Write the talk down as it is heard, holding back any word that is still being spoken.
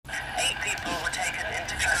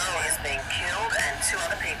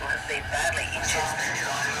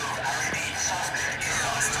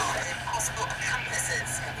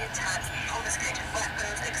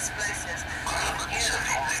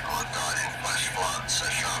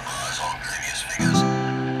That's Sean Paz. All previous figures.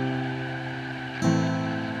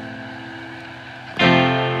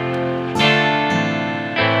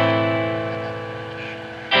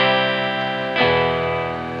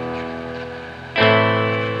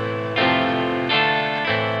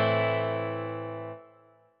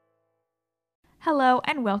 Hello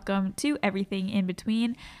and welcome to Everything in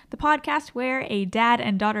Between, the podcast where a dad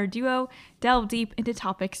and daughter duo delve deep into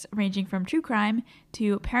topics ranging from true crime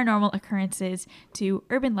to paranormal occurrences to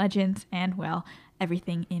urban legends and, well,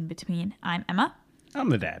 everything in between. I'm Emma. I'm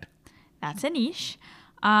the dad. That's Anish.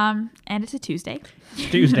 And it's a Tuesday. It's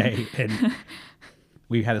Tuesday, and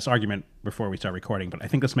we had this argument before we start recording, but I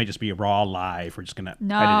think this may just be a raw live. We're just going to edit it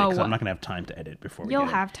because I'm not going to have time to edit before we You'll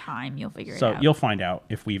get it. have time. You'll figure it So out. you'll find out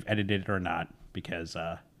if we've edited it or not because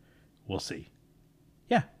we'll see.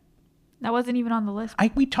 Yeah. That wasn't even on the list.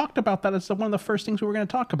 We talked about that as one of the first things we were going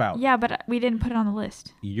to talk about. Yeah, but we didn't put it on the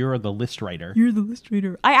list. You're the list writer. You're the list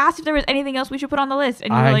reader. I asked if there was anything else we should put on the list,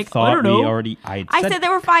 and you were like, thought I don't know. we already... I said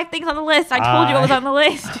there were 5 things on the list. I told you it was on the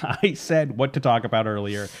list. I said what to talk about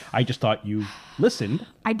earlier. I just thought you listened.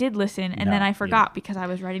 I did listen, and No, then I you forgot because I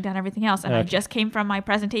was writing down everything else, and I Okay. just came from my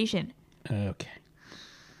presentation. Okay.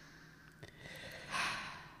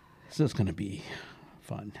 So it's going to be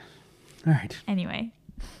fun. All right. Anyway,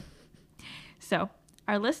 so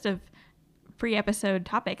our list of pre-episode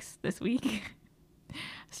topics this week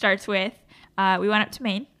starts with we went up to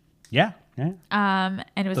Maine, Yeah. and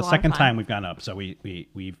it was The a lot second of fun. time we've gone up, so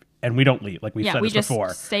we've and we don't leave. Like we've Yeah, said we this just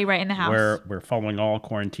before. stay right in the house. We're following all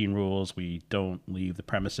quarantine rules. We don't leave the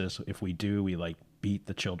premises. If we do, we like beat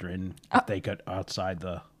the children if they get outside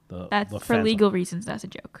the That's the for fence. legal reasons. That's a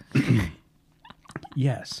joke.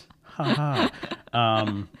 Yes. Ha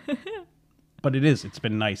ha. But it's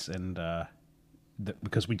been nice and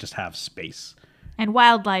because we just have space. And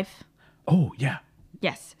wildlife. Oh yeah.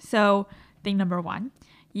 Yes. So thing number 1,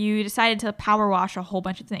 you decided to power wash a whole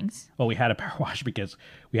bunch of things. Well, we had a power wash because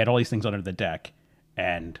we had all these things under the deck,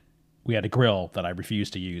 and we had a grill that I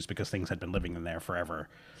refused to use because things had been living in there forever.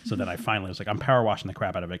 So then I finally was like, I'm power washing the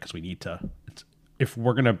crap out of it because we need to. If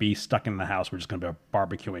we're gonna be stuck in the house, we're just gonna be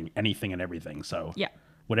barbecuing anything and everything. So Yeah.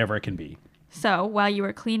 whatever it can be. So while you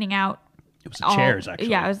were cleaning out It was the chairs actually.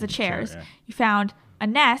 Yeah, it was the chair, chairs. yeah. You found a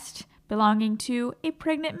nest belonging to a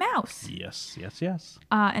pregnant mouse. Yes.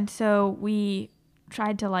 And so we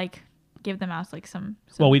tried to like give the mouse like some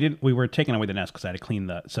Well, we didn't. We were taking away the nest because I had to clean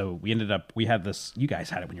the. So we ended up. We had this. You guys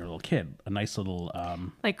had it when you were a little kid. A nice little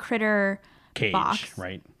like critter cage, box.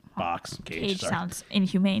 right? Box cage. Cage sorry. sounds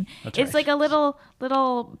inhumane. That's It's right. like a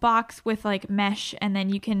little box with like mesh, and then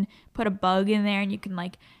you can put a bug in there, and you can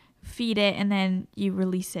like feed it, and then you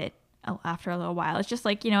release it after a little while. It's just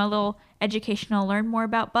like, a little educational, learn more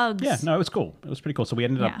about bugs. Yeah, no, it was cool. It was pretty cool. So we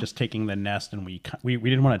ended Yeah. up just taking the nest, and we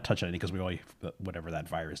didn't want to touch anything because we always whatever that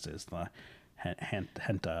virus is, the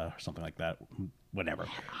henta or something like that. Whatever.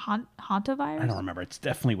 Hantavirus? I don't remember. It's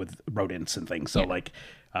definitely with rodents and things. So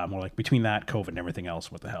Yeah. we're like between that, COVID, and everything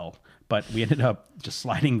else, what the hell? But we ended up just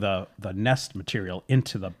sliding the nest material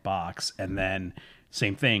into the box, and then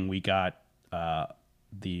same thing. We got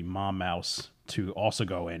the mom mouse to also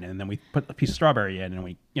go in, and then we put a piece of strawberry in, and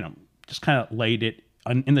we just kind of laid it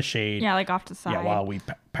in the shade. Yeah, like off to the side. Yeah, while we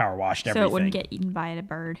power washed so everything. it wouldn't get eaten by a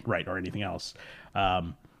bird. right or anything else.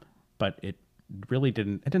 But it really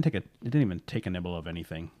didn't. It didn't even take a nibble of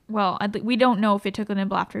anything. Well, we don't know if it took a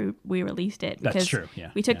nibble after we released it. That's Because true,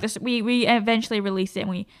 yeah, we took yeah. this. We eventually released it, and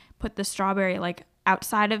we put the strawberry like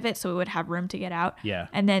outside of it, so it would have room to get out. Yeah.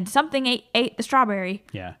 And then something ate the strawberry.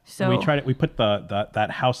 Yeah. So- we tried it. We put that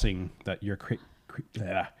housing that your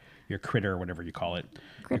critter, whatever you call it,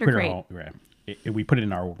 the Critter crate. home, right. We put it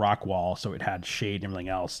in our rock wall so it had shade and everything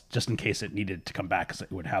else, just in case it needed to come back because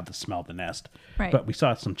it would have the smell of the nest. Right. But we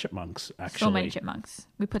saw some chipmunks actually. So many chipmunks.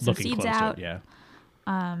 We put some Looking seeds close out. to it,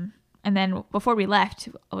 yeah. And then before we left,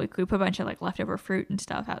 we put a bunch of like leftover fruit and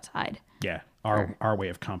stuff outside. Yeah. Our way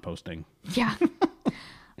of composting. Yeah.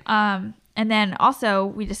 And then also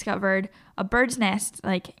we discovered a bird's nest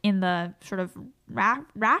like in the sort of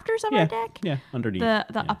rafters of Yeah. our deck. Yeah. Underneath. The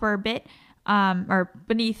yeah. upper bit, or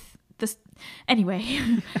beneath this. Anyway,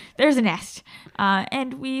 there's a nest,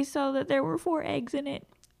 and we saw that there were 4 eggs in it.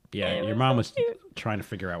 Yeah, It your was mom so was cute. trying to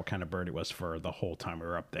figure out what kind of bird it was for the whole time we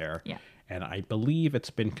were up there. Yeah. And I believe it's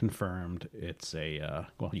been confirmed it's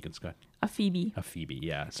well, you can go. A phoebe. A phoebe,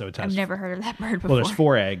 yeah. So it I've has never heard of that bird before. well, there's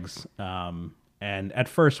 4 eggs. And at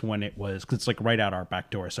first when it was, because it's like right out our back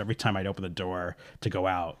door, so every time I'd open the door to go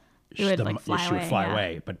out, It would, like, fly she would away, fly yeah.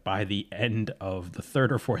 away. But by the end of the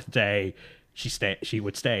 3rd or 4th day, she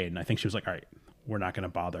would stay. And I think she was like, all right, we're not going to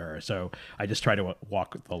bother her. So I just try to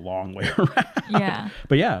walk the long way around. Yeah.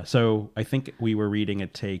 But yeah, so I think we were reading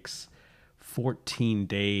it takes 14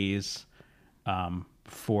 days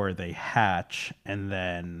before they hatch, and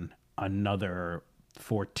then another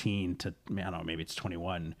 14 to, I don't know, maybe it's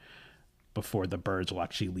 21 before the birds will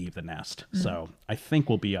actually leave the nest. So I think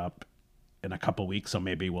we'll be up in a couple weeks. So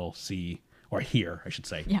maybe we'll see, or hear, I should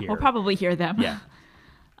say. Yeah, hear. we'll probably hear them. Yeah.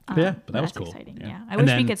 But yeah, but that was That's cool. exciting. Yeah. I And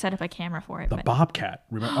wish we then could set up a camera for it. the But bobcat.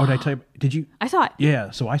 Remember? Oh, did I tell you? Did you? I saw it.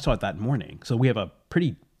 Yeah. So I saw it that morning. So we have a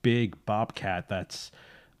pretty big bobcat that's,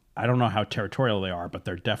 I don't know how territorial they are, but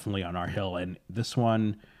they're definitely on our hill. And this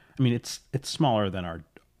one, I mean, it's smaller than our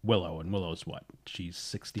Willow, and Willow's what? She's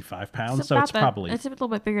 65 pounds. So it's probably, it's a little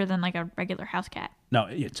bit bigger than like a regular house cat. no,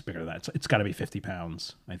 it's bigger than that. It's got to be 50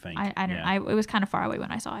 pounds, I think. I don't Yeah. know. It was kind of far away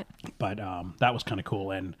when I saw it. But that was kind of cool.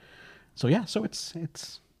 And so, yeah, so it's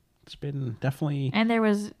been definitely, And there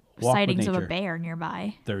was Walk with sightings of a nature. bear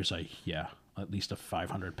nearby. there's at least a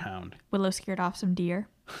 500-pound. Willow scared off some deer.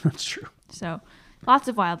 That's true. So lots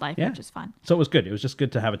of wildlife, Yeah. which is fun. So it was good. It was just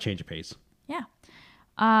good to have a change of pace. Yeah.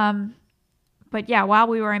 But yeah, while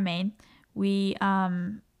we were in Maine, we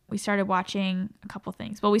started watching a couple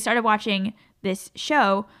things. Well, we started watching this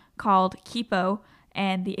show called Kipo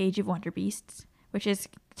and the Age of Wonder Beasts, which is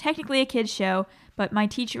technically a kids show, but my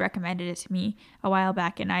teacher recommended it to me a while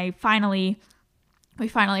back, and we finally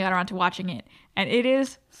got around to watching it, and it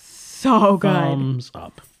is so good. Thumbs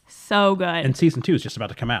up. So good. And season 2 is just about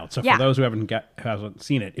to come out. So Yeah. for those who haven't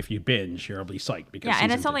seen it, if you binge, you're really psyched because yeah,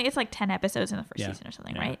 and season it's like 10 episodes in the first Yeah. season or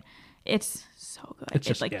something, Yeah. right? It's so good. It's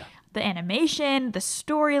just- like yeah. the animation, the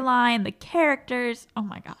storyline, the characters. Oh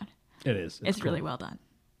my god. 2. It is. It's cool. really well done.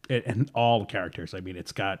 And all the characters. I mean,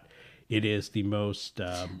 it is the most,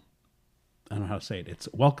 I don't know how to say it. It's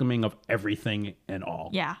welcoming of everything and all.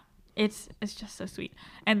 Yeah. It's just so sweet.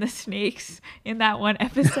 And the snakes in that one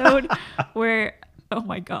episode where, oh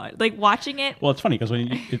my god, like watching it. Well, it's funny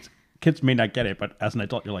because kids may not get it, but as an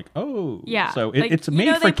adult, you're like, oh, Yeah. So like, it's you made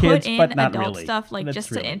know, for they kids, put in but not adult really. stuff like But just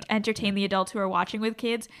it's to really- entertain the adults who are watching with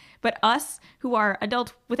kids. But us who are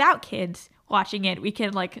adults without kids watching it, we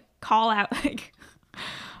can like call out like,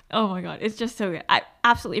 oh my god, it's just so good. I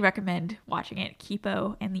absolutely recommend watching it.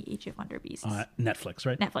 Kipo and the Age of Wonder Beasts. Netflix,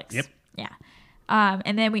 right? Netflix. Yep. Yeah.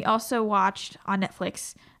 And then we also watched on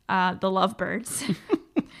Netflix The Lovebirds,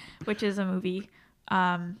 which is a movie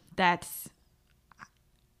that's,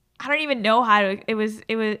 I don't even know how to. It was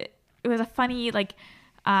a funny like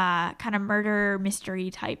kind of murder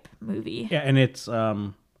mystery type movie. Yeah, and it's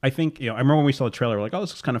I think, I remember when we saw the trailer, we're like, oh,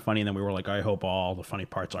 this is kind of funny, and then we were like, I hope all the funny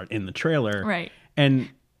parts aren't in the trailer. Right. And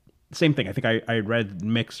same thing. I think I read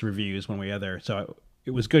mixed reviews when we were there, so it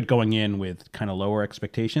was good going in with kind of lower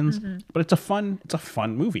expectations. But it's a fun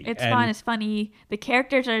movie. It's And fun. It's funny. The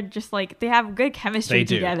characters are just like they have good chemistry They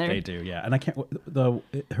do. together. They do. Yeah. And I can't.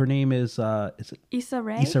 Her name is it Issa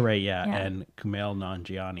Rae. Issa Rae? Yeah. Yeah. And Kumail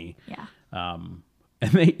Nanjiani. Yeah.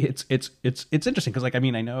 And it's interesting because, like, I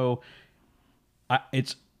mean, I know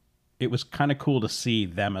it was kind of cool to see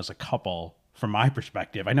them as a couple from my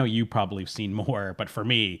perspective. I know you probably have seen more, but for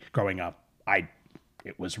me growing up,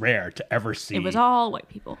 it was rare to ever see. It was all white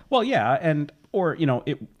people. Well, yeah, or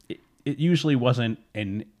it usually wasn't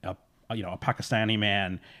a Pakistani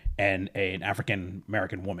man and an African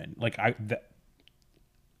American woman. Like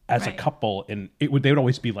as a Right. couple, and they would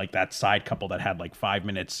always be like that side couple that had like 5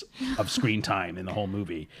 minutes of screen time in the whole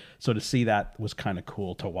movie. So to see that was kind of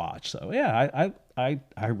cool to watch. So yeah,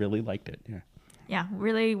 I really liked it. Yeah. Yeah,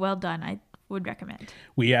 really well done. I would recommend.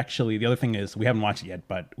 We actually, the other thing is, we haven't watched it yet,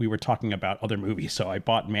 but we were talking about other movies. So I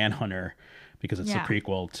bought Manhunter because it's Yeah. the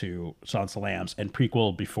prequel to Silence of the Lambs, and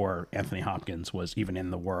prequel before Anthony Hopkins was even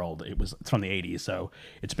in the world. It's from the 80s, so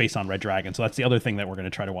it's based on Red Dragon. So that's the other thing that we're going to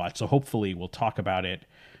try to watch. So hopefully we'll talk about it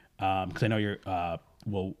because I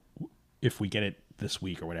know if we get it this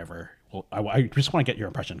week or whatever. Well, I just want to get your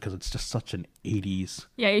impression because it's just such an 80s.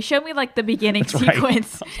 Yeah, you showed me like the beginning That's right.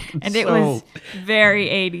 sequence, and it was very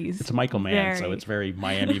 80s. It's Michael Mann, so Very. it's very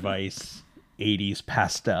Miami Vice, 80s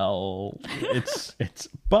pastel.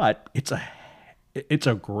 But it's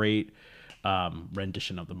a great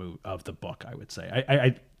rendition of the book. I would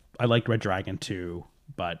say I liked Red Dragon too,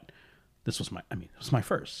 but this was my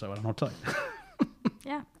first, so I don't know what to tell you.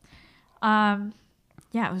 Yeah.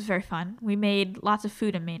 Yeah, it was very fun. We made lots of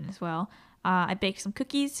food in Maine as well. I baked some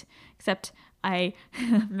cookies, except I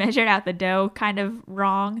measured out the dough kind of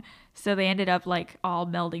wrong, so they ended up like all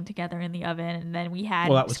melding together in the oven. And then we had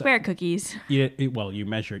Well, that was- square cookies. You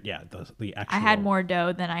measured, the actual. I had more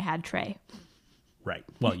dough than I had tray. Right.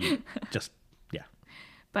 Well, you just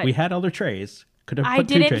But we had other trays. Could have I put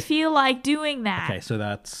two didn't trays. feel like doing that. Okay, so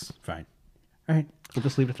that's fine. All right. We'll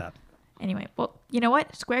just leave it at that. Anyway, well, you know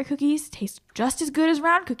what? Square cookies taste just as good as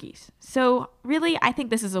round cookies. So really, I think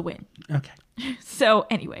this is a win. Okay. So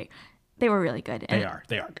anyway, they were really good. They are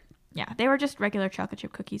good. Yeah, they were just regular chocolate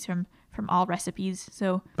chip cookies from all recipes.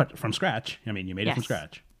 So But from scratch. I mean, you made it from Yes.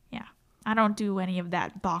 scratch. yeah, I don't do any of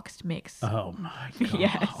that boxed mix. Oh my God.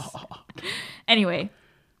 Yes. Anyway,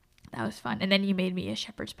 that was fun. And then you made me a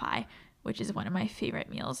shepherd's pie, which is one of my favorite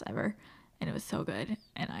meals ever. And it was so good.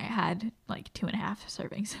 And I had like 2.5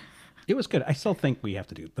 servings. It was good. I still think we have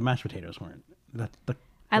to do the mashed potatoes weren't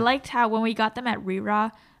I liked how when we got them at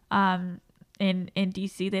Rira in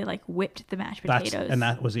DC, they like whipped the mashed potatoes. and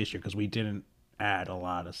that was the issue because we didn't add a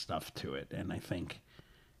lot of stuff to it, and I think,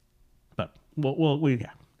 but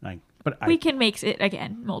we can make it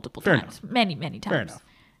again multiple Fair times, many times. Fair enough.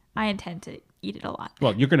 I intend to eat it a lot.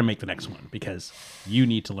 Well, you're going to make the next one because you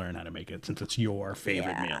need to learn how to make it since it's your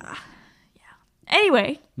favorite meal.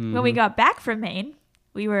 Anyway, when Mm-hmm. we got back from Maine,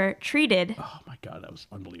 we were treated Oh my God, that was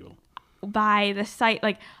unbelievable. by the site.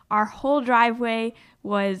 Like our whole driveway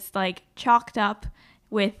was like chalked up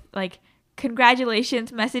with like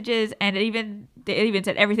congratulations messages, and it even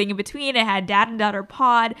said everything in between. It had Dad and Daughter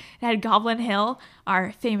Pod. It had Goblin Hill,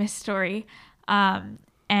 our famous story, and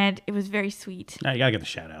it was very sweet. Now, you gotta get the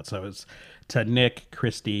shout out. So it's to Nick,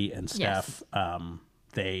 Christy, and Yes. Steph.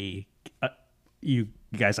 They, you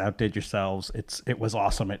guys outdid yourselves. It was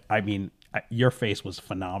awesome. Your face was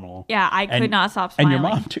phenomenal. Yeah, I could not stop And smiling. your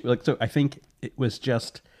mom too. Like, so I think it was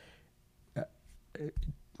just.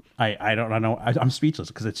 I don't know. I'm speechless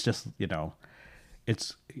because it's just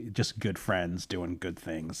it's just good friends doing good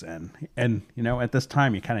things, and at this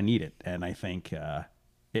time you kind of need it, and I think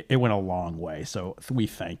it went a long way. So we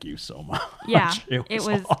thank you so much. Yeah, it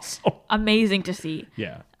was awesome. amazing to see.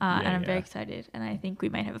 Yeah, And I'm very excited, and I think we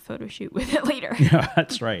might have a photo shoot with it later. Yeah,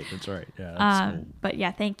 that's right. Yeah, that's cool. But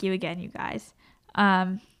yeah, thank you again, you guys.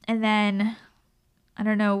 And then I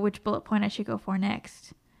don't know which bullet point I should go for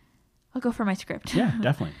next. I'll go for my script. Yeah,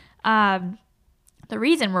 definitely. The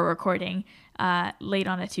reason we're recording late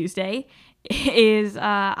on a Tuesday is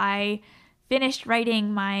I finished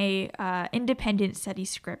writing my independent study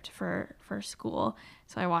script for school.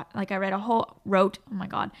 So I wrote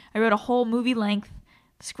a whole movie length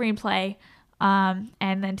screenplay, and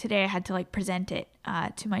then today I had to like present it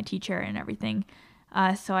to my teacher and everything.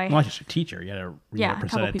 So I Not just your teacher. You had to a present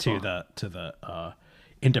couple it to people. the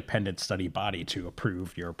independent study body to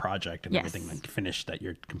approve your project and Yes. everything and finish that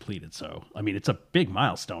you're completed. So I mean, it's a big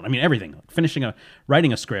milestone. I mean, everything like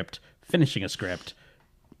writing a script, finishing a script,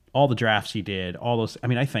 all the drafts you did, all those. I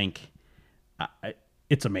mean, I think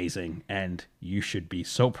it's amazing, and you should be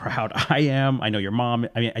so proud. I am. I know your mom.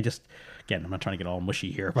 I mean, I'm not trying to get all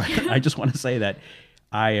mushy here, but I just want to say that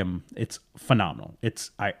I am. It's phenomenal.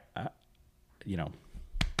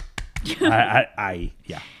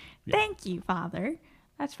 Yeah. Thank you, Father.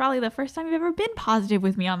 That's probably the first time you've ever been positive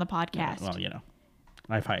with me on the podcast. Well,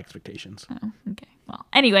 I have high expectations. Oh, okay. Well,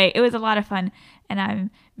 anyway, it was a lot of fun, and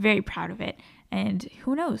I'm very proud of it. And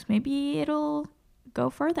who knows, maybe it'll go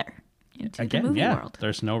further into the movie world.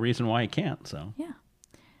 There's no reason why it can't. So, Yeah.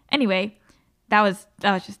 Anyway, that was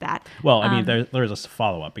just that. well, I mean, there's a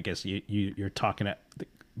follow up because you're talking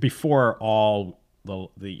before all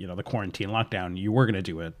the quarantine lockdown. You were going to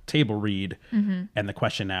do a table read, and the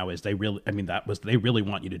question now is they really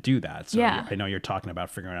want you to do that. So Yeah. I know you're talking about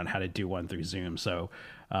figuring out how to do one through Zoom. So,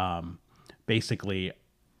 basically,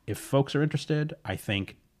 if folks are interested, I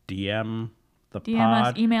think DM us,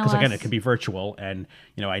 pod, email because again us. it can be virtual, and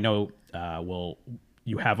I know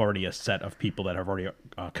you have already a set of people that have already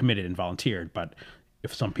committed and volunteered, but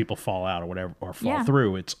if some people fall out or whatever or fall Yeah.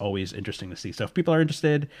 through, it's always interesting to see. So if people are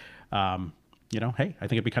interested, hey, I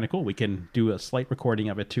think it'd be kind of cool. We can do a slight recording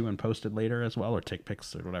of it too and post it later as well, or take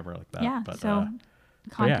pics or whatever like that. Yeah. But, So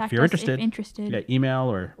but contact if you're us interested, if interested. yeah, email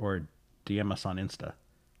or DM us on Insta.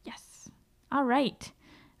 Yes. All right.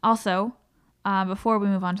 Also, before we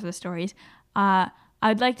move on to the stories,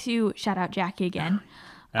 I'd like to shout out Jackie again.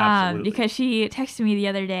 Absolutely. Because she texted me the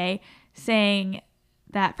other day saying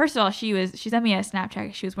that, first of all, she sent me a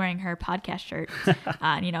Snapchat. She was wearing her podcast shirt,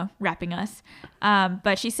 wrapping us.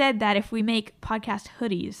 But she said that if we make podcast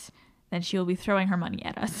hoodies, then she will be throwing her money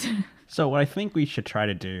at us. So what I think we should try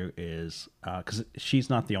to do is, because she's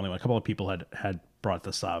not the only one, a couple of people had brought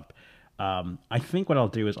this up. I think what I'll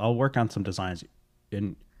do is I'll work on some designs.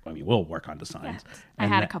 We'll work on designs. Yes. I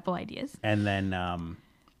had a couple ideas. And then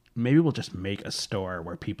maybe we'll just make a store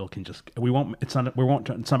where people can it's not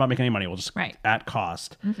about making any money. We'll just Right. at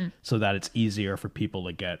cost so that it's easier for people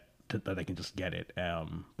to get that they can just get it.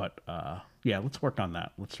 But let's work on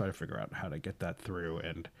that. Let's try to figure out how to get that through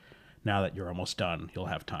and now that you're almost done, you'll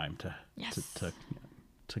have time Yes.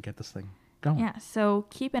 to get this thing going. Yeah, so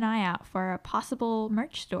keep an eye out for a possible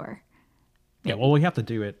merch store. Yeah, well, we have to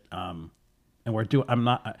do it, and we're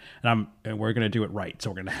gonna do it right.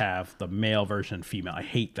 So we're gonna have the male version and female. I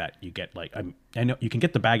hate that you get like I know you can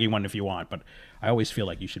get the baggy one if you want, but I always feel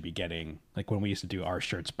like you should be getting like when we used to do our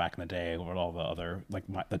shirts back in the day with all the other like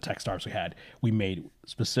the tech stars we had. We made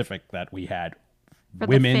specific that we had For the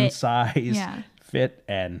women fit. size Yeah. fit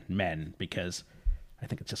and men because I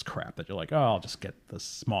think it's just crap that you're like, oh, I'll just get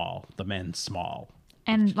the men's small.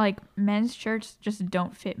 And like men's shirts just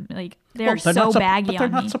don't fit. Like they're Well, so not baggy but they're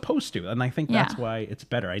on not me. supposed to, and I think that's Yeah. why it's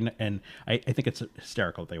better. I think it's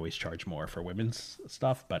hysterical that they always charge more for women's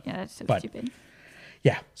stuff, but Yeah, that's so but, stupid.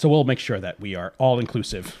 Yeah, so we'll make sure that we are all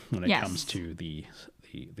inclusive when it Yes. comes to the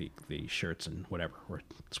shirts and whatever, or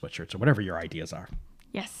sweatshirts or whatever your ideas are.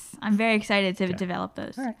 Yes, I'm very excited to develop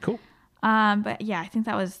those. All right, cool. But yeah, I think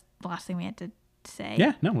that was the last thing we had to say.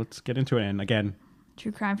 Yeah, no, let's get into it. And again,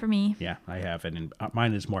 True crime for me. yeah, I have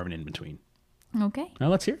mine is more of an in between. Okay. Now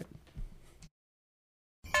let's hear it.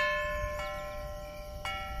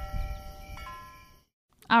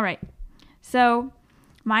 All right. So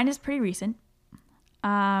mine is pretty recent.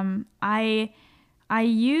 I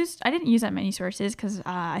didn't use that many sources because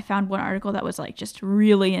I found one article that was like just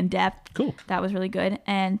really in depth. Cool. That was really good,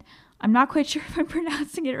 and I'm not quite sure if I'm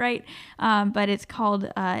pronouncing it right, but it's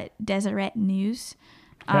called Deseret News.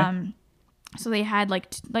 Okay. So they had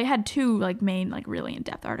two like main like really in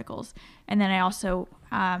depth articles, and then I also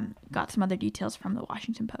got some other details from the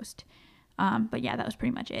Washington Post. But yeah, that was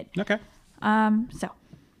pretty much it. Okay. So,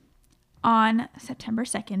 on September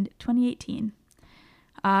 2nd, 2018,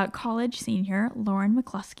 college senior Lauren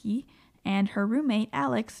McCluskey and her roommate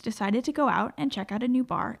Alex decided to go out and check out a new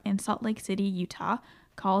bar in Salt Lake City, Utah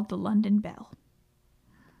called the London Bell.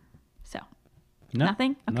 So, No,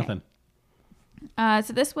 Nothing? Okay. Nothing.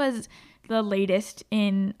 so this was the latest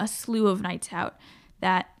in a slew of nights out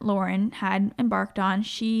that Lauren had embarked on.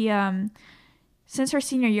 She, since her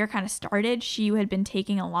senior year kind of started, she had been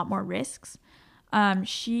taking a lot more risks.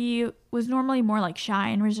 She was normally more like shy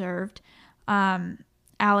and reserved.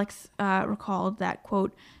 Alex recalled that,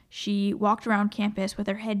 quote, she walked around campus with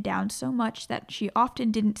her head down so much that she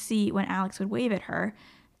often didn't see when Alex would wave at her,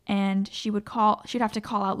 and she'd have to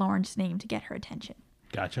call out Lauren's name to get her attention.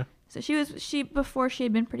 Gotcha. So before she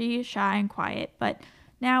had been pretty shy and quiet, but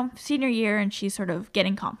now senior year and she's sort of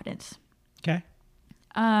getting confidence. Okay.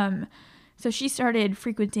 So she started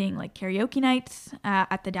frequenting like karaoke nights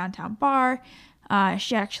at the downtown bar.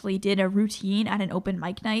 She actually did a routine at an open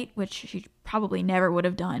mic night, which she probably never would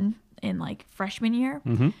have done in like freshman year.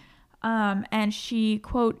 Mm-hmm. And she,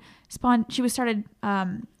 quote, started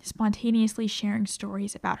spontaneously sharing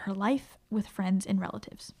stories about her life with friends and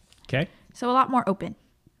relatives. Okay. So a lot more open.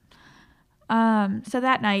 So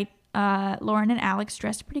that night, Lauren and Alex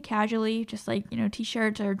dressed pretty casually, just like,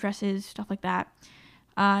 t-shirts or dresses, stuff like that.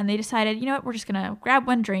 And they decided, you know what, we're just going to grab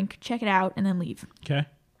one drink, check it out, and then leave. Okay.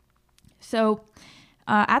 So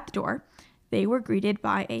at the door, they were greeted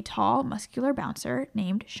by a tall, muscular bouncer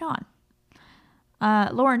named Sean.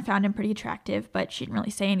 Lauren found him pretty attractive, but she didn't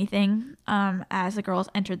really say anything as the girls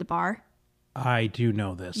entered the bar. I do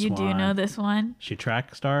know this You one. do know this one? She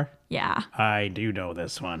track star? Yeah. I do know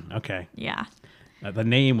this one. Okay. Yeah. The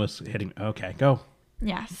name was hitting. Okay, go.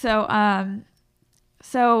 Yeah. So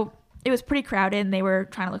it was pretty crowded and they were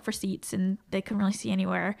trying to look for seats and they couldn't really see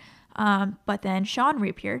anywhere. But then Sean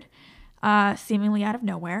reappeared, seemingly out of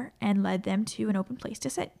nowhere, and led them to an open place to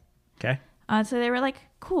sit. Okay. So they were like,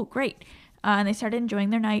 cool, great. And they started enjoying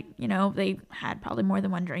their night. They had probably more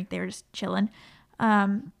than one drink. They were just chilling.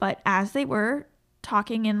 But as they were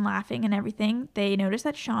talking and laughing and everything, they noticed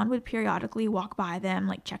that Sean would periodically walk by them,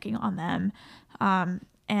 like checking on them.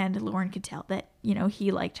 And Lauren could tell that,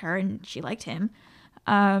 he liked her and she liked him.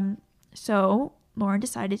 So Lauren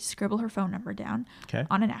decided to scribble her phone number down Okay.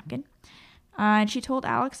 on a napkin. And she told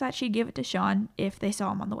Alex that she'd give it to Sean if they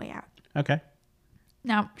saw him on the way out. Okay.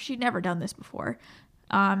 Now, she'd never done this before.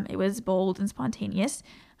 It was bold and spontaneous.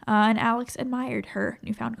 And Alex admired her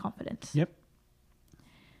newfound confidence. Yep.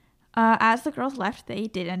 As the girls left, they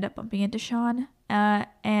did end up bumping into Sean,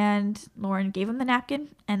 and Lauren gave him the napkin,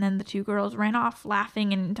 and then the two girls ran off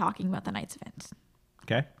laughing and talking about the night's events.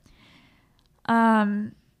 Okay.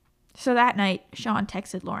 So that night, Sean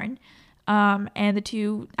texted Lauren, and the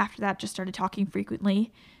two, after that, just started talking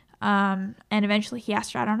frequently, and eventually he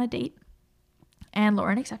asked her out on a date, and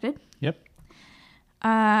Lauren accepted. Yep.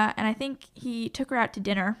 And I think he took her out to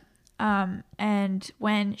dinner, and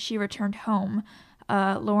when she returned home,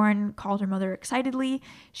 Lauren called her mother excitedly.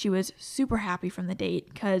 She was super happy from the date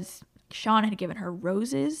because Sean had given her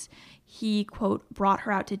roses. He, quote, brought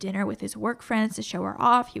her out to dinner with his work friends to show her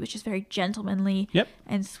off. He was just very gentlemanly Yep.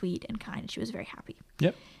 and sweet and kind. She was very happy.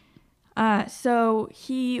 Yep. So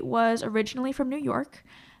he was originally from New York,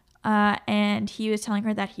 and he was telling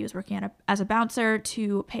her that he was working as a bouncer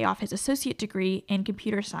to pay off his associate degree in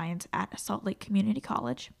computer science at Salt Lake Community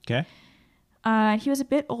College. Okay. He was a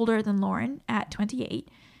bit older than Lauren at 28,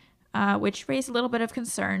 which raised a little bit of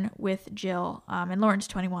concern with Jill, and Lauren's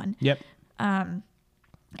 21. Yep.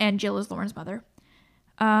 And Jill is Lauren's mother.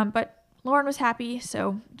 But Lauren was happy,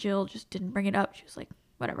 so Jill just didn't bring it up. She was like,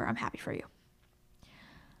 whatever, I'm happy for you.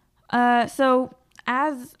 So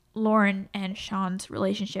as Lauren and Sean's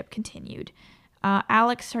relationship continued,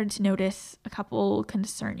 Alex started to notice a couple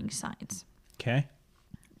concerning signs. Okay.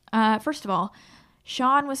 First of all,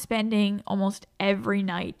 Sean was spending almost every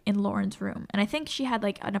night in Lauren's room. And I think she had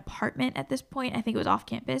like an apartment at this point. I think it was off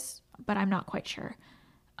campus, but I'm not quite sure.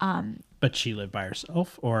 But she lived by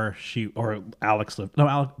herself, or Alex lived.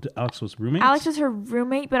 No, Alex was roommates. Alex was her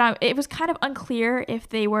roommate, but it was kind of unclear if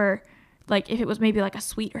they were like, if it was maybe like a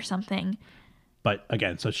suite or something. But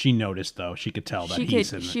again, so she noticed though. She could tell that She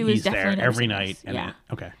he's was there definitely every noticing night. this, And yeah. then,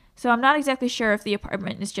 okay. So I'm not exactly sure if the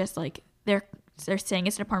apartment is just like they're saying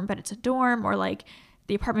it's an apartment, but it's a dorm, or like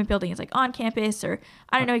the apartment building is like on campus, or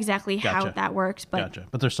I don't know exactly how Gotcha. that works. But Gotcha.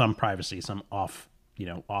 But there's some privacy, some off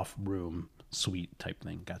room suite type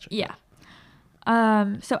thing. Gotcha. yeah.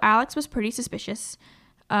 So Alex was pretty suspicious.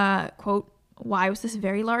 Quote, why was this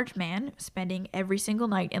very large man spending every single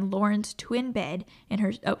night in Lauren's twin bed in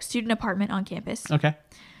her student apartment on campus? Okay.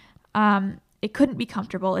 It couldn't be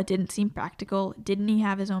comfortable. It didn't seem practical. Didn't he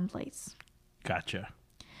have his own place? Gotcha.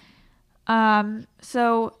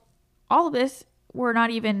 So all of this, we're not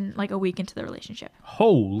even like a week into the relationship.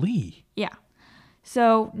 Holy. Yeah.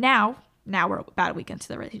 So now we're about a week into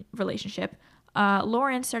the relationship.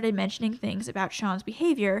 Lauren started mentioning things about Sean's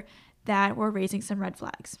behavior that were raising some red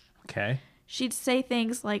flags. Okay. She'd say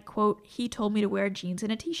things like, quote, he told me to wear jeans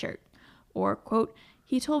and a t-shirt, or quote,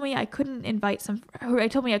 he told me I could invite some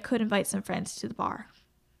friends to the bar.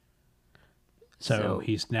 So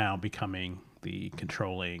he's now becoming the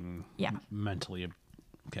controlling, Yeah. mentally.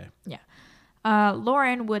 Okay. Yeah.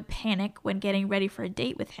 Lauren would panic when getting ready for a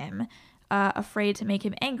date with him, afraid to make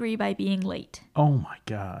him angry by being late. Oh my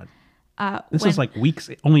God. This is like weeks,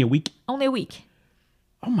 only a week. Only a week.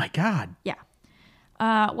 Oh my God. Yeah.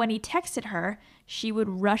 When he texted her, she would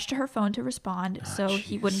rush to her phone to respond so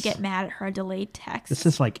he wouldn't get mad at her delayed text. This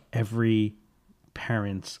is like every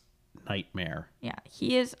parent's nightmare. Yeah,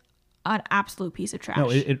 he is an absolute piece of trash. No,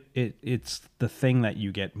 it's the thing that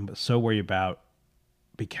you get so worried about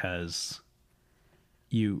because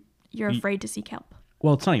you're afraid to seek help.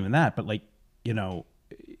 Well, it's not even that, but like,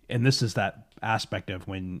 and this is that aspect of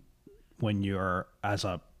when you're as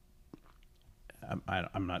a,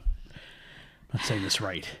 I'm not saying this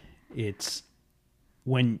right. It's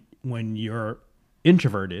when you're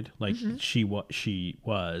introverted, like she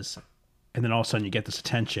was, and then all of a sudden you get this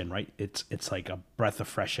attention, right? It's like a breath of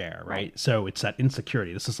fresh air, right? So it's that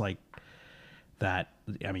insecurity. This is like that.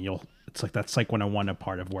 I mean, that's like when I want a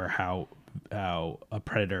part of where how a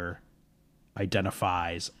predator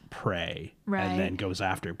identifies prey and then goes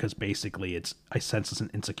after it, because basically I sense it's an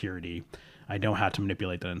insecurity. I know how to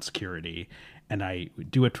manipulate that insecurity, and I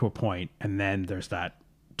do it to a point, and then there's that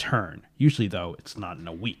turn. Usually, though, it's not in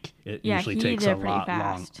a week. It usually he takes did a pretty lot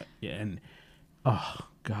fast. long. Yeah, and oh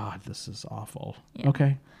God, this is awful. Yeah.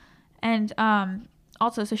 Okay. And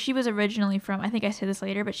also, so she was originally from, I think I said this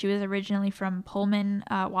later, but she was originally from Pullman,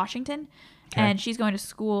 Washington. Okay. And she's going to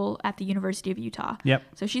school at the University of Utah. Yep.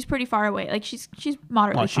 So she's pretty far away. Like she's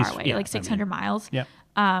moderately far away, like 600 miles. Yep.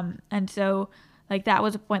 And so like that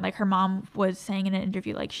was a point, like her mom was saying in an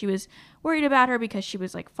interview, like she was worried about her because she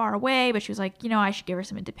was like far away, but she was like, I should give her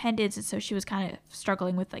some independence. And so she was kind of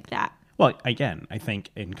struggling with like that. Well, again, I think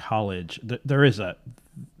in college there is that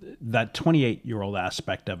 28-year-old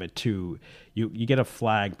aspect of it too. You get a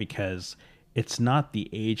flag because it's not the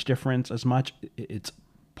age difference as much. It's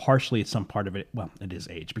partially some part of it. Well, it is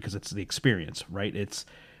age because it's the experience, right? It's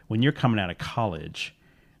when you're coming out of college,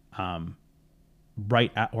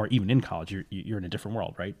 or even in college, you're in a different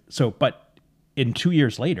world, right? So, but in 2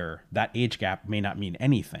 years later, that age gap may not mean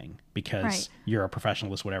anything because you're a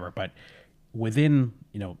professionalist, whatever. But within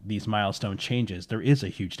these milestone changes, there is a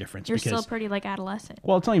huge difference. You're because, still pretty like adolescent.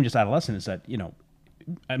 Well, it's not even just adolescent. It's that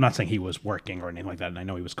I'm not saying he was working or anything like that, and I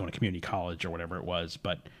know he was going to community college or whatever it was,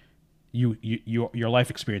 but your life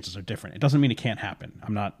experiences are different. It doesn't mean it can't happen.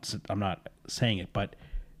 I'm not saying it, but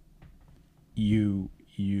you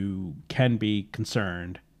can be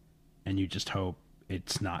concerned, and you just hope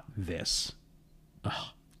it's not this. Ugh.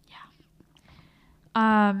 Yeah.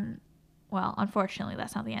 Well, unfortunately,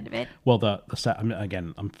 that's not the end of it. Well,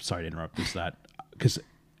 again, I'm sorry to interrupt. Is that because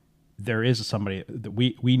there is somebody that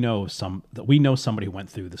we know somebody who went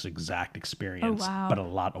through this exact experience, Oh, wow. but a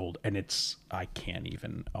lot old, and I can't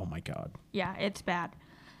even. Oh my God. Yeah, it's bad.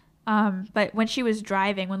 But when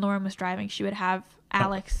Lauren was driving, she would have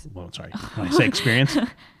Alex. Well, sorry. When I say experience,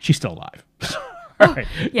 she's still alive. All right.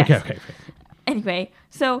 Yes. Okay. Anyway,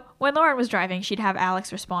 so when Lauren was driving, she'd have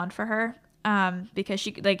Alex respond for her. Because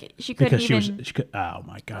she couldn't Because even. she could. Oh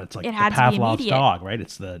my God! It's like It the had to be Pavlov's immediate. dog, right?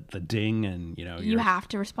 It's the ding, and You have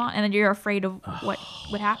to respond, and then you're afraid of what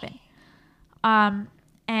would happen.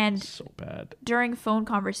 And so bad. during phone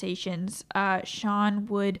conversations, Sean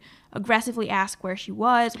would aggressively ask where she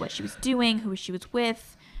was, what she was doing, who she was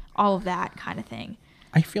with, all of that kind of thing.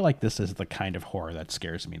 I feel like this is the kind of horror that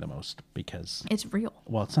scares me the most because It's real.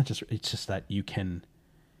 well, it's not just. It's just that you can.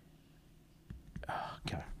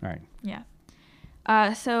 Okay. All right. Yeah.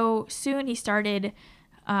 So soon he started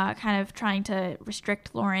kind of trying to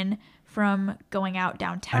restrict Lauren from going out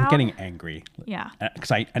downtown. I'm getting angry. Yeah.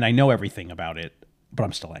 Because I know everything about it, but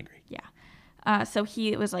I'm still angry. Yeah. So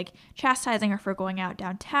he was like chastising her for going out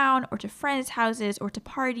downtown or to friends' houses or to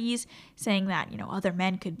parties, saying that, other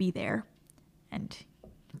men could be there. And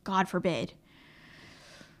God forbid.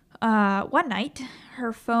 One night,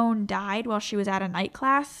 her phone died while she was at a night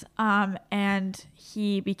class, and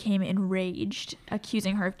he became enraged,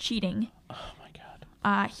 accusing her of cheating. Oh my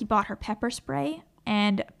God. He bought her pepper spray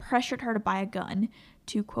and pressured her to buy a gun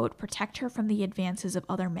to, quote, protect her from the advances of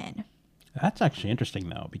other men. That's actually interesting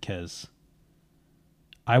though, because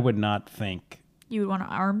I would not think You would want to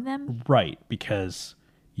arm them? right, because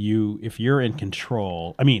if you're in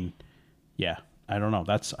control, I mean, yeah, I don't know.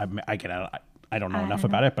 I don't know enough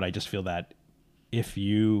about it, but I just feel that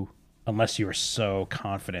unless you are so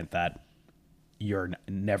confident that you're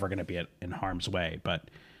never going to be in harm's way, but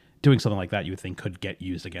doing something like that you would think could get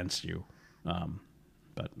used against you.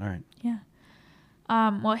 But all right. Yeah.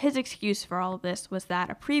 Well, his excuse for all of this was that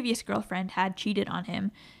a previous girlfriend had cheated on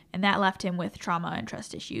him, and that left him with trauma and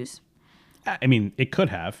trust issues. I mean, it could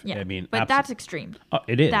have. Yeah. I mean, but that's extreme.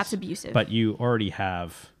 it is. That's abusive. But you already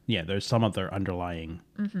have, there's some other underlying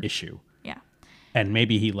issue. Yeah. And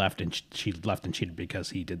maybe he left and she left and cheated because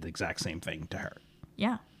he did the exact same thing to her.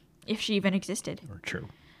 Yeah. If she even existed. Or true.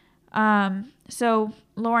 So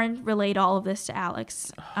Lauren relayed all of this to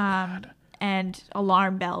Alex, and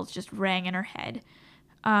alarm bells just rang in her head.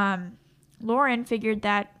 Lauren figured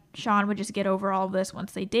that Sean would just get over all of this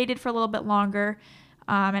once they dated for a little bit longer,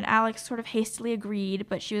 and Alex sort of hastily agreed,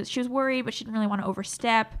 but she was worried, but she didn't really want to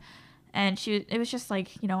overstep, and it was just like,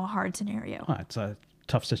 a hard scenario. Oh, it's a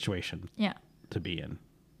tough situation Yeah. to be in.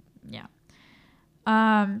 Yeah.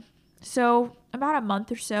 So about a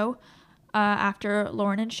month or so after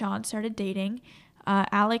Lauren and Sean started dating,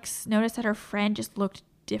 Alex noticed that her friend just looked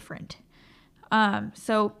different.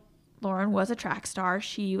 So Lauren was a track star.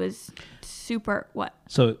 She was super what?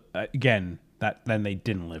 So again, then they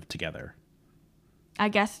didn't live together. I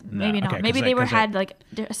guess maybe not. okay, Maybe 'cause they they- had like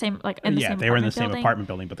same like in the Yeah, same they were in the same building. apartment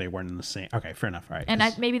building, but they weren't in the same. Okay, fair enough. All right. And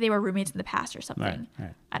maybe they were roommates in the past or something.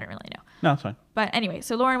 Right. I don't really know. No, that's fine. But anyway,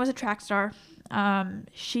 so Lauren was a track star.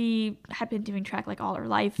 She had been doing track like all her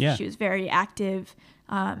life. Yeah. She was very active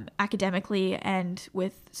academically and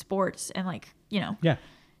with sports and Yeah,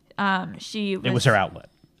 it was her outlet.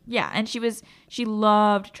 Yeah, and she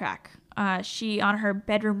loved track. On her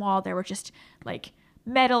bedroom wall there were just like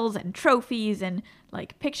medals and trophies and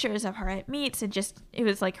like pictures of her at meets, and just it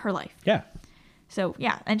was like her life. Yeah. So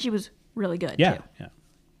yeah, and she was really good Yeah. too.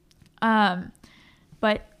 Yeah.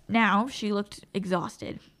 But now she looked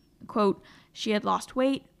exhausted. Quote, she had lost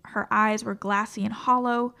weight, her eyes were glassy and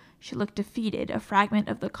hollow, she looked defeated, a fragment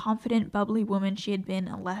of the confident, bubbly woman she had been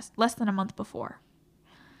less than a month before.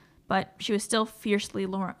 But she was still fiercely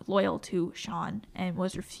loyal to Sean and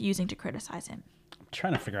was refusing to criticize him. I'm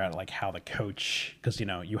trying to figure out like how the coach, because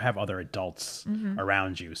you have other adults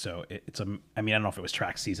around you, so I don't know if it was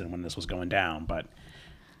track season when this was going down, but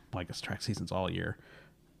I guess track season's all year.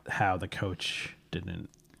 How the coach didn't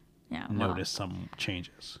notice some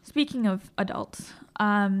changes. Speaking of adults,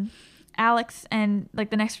 Alex and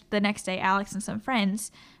the next day, Alex and some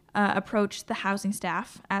friends approached the housing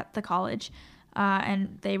staff at the college,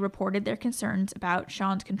 and they reported their concerns about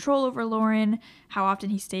Sean's control over Lauren, how often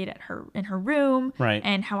he stayed in her room, Right.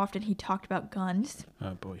 and how often he talked about guns.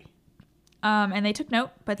 Oh boy. And they took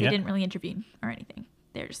note, but they Yeah. didn't really intervene or anything.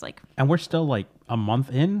 They're just like, And we're still like a month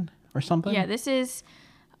in or something. yeah, this is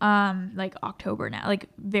like October now, like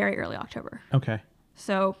very early October. Okay.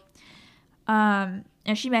 So, and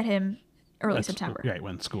she met him early That's September. Right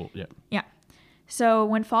when school. Yeah. Yeah. So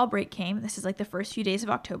when fall break came, this is like the first few days of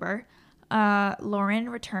October, Lauren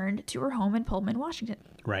returned to her home in Pullman, Washington.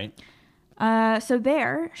 Right. So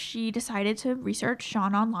there, she decided to research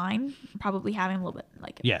Sean online, probably having a little bit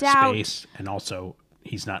like Yeah, doubt. space. And also,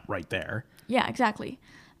 he's not right there. Yeah, exactly.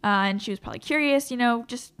 And she was probably curious,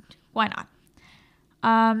 just why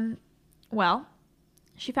not? Well,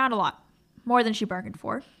 she found a lot, more than she bargained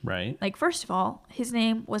for. Right. Like, first of all, his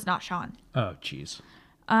name was not Sean. Oh, jeez.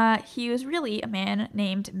 He was really a man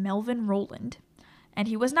named Melvin Rowland, and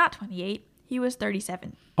he was not 28. He was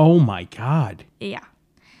 37. Oh, my God. Yeah.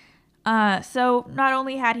 So not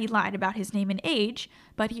only had he lied about his name and age,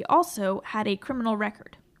 but he also had a criminal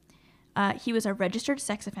record. He was a registered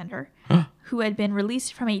sex offender who had been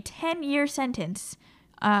released from a 10-year sentence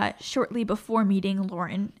shortly before meeting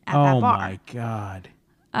Lauren at that Oh, bar. my God.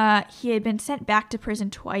 He had been sent back to prison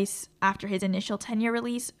twice after his initial 10-year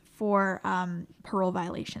release for parole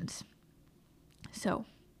violations. So,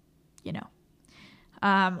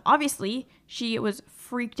 obviously, she was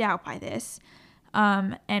freaked out by this.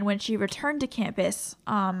 And when she returned to campus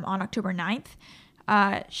on October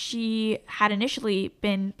 9th, she had initially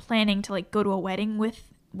been planning to go to a wedding with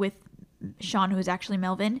Sean, who was actually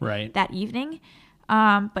Melvin, Right. that evening.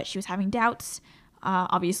 But she was having doubts,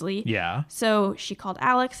 obviously. Yeah. So she called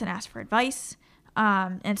Alex and asked for advice.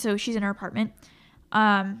 And so she's in her apartment.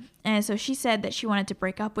 And so she said that she wanted to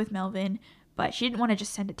break up with Melvin, but she didn't want to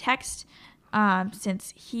just send a text.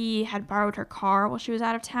 Since he had borrowed her car while she was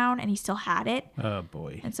out of town and he still had it. Oh,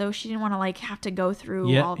 boy. And so she didn't want to have to go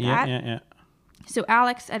through Yeah, all of yeah, that. yeah. So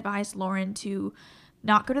Alex advised Lauren to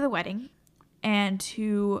not go to the wedding and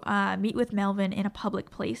to meet with Melvin in a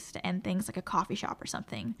public place to end things, like a coffee shop or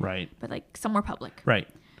something. Right. But somewhere public. Right.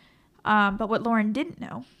 But what Lauren didn't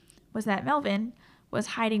know was that Melvin was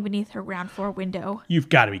hiding beneath her ground floor window. You've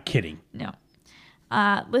got to be kidding. No.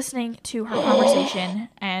 Listening to her conversation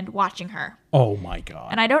and watching her. Oh, my God.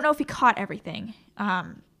 And I don't know if he caught everything,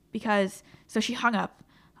 because so she hung up,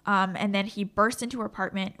 and then he burst into her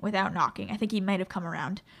apartment without knocking. I think he might have come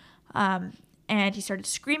around, and he started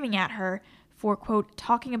screaming at her for, quote,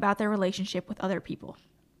 talking about their relationship with other people.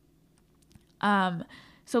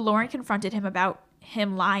 So Lauren confronted him about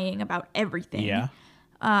him lying about everything. Yeah.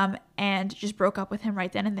 And just broke up with him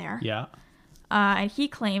right then and there. Yeah. And he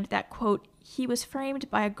claimed that, quote, he was framed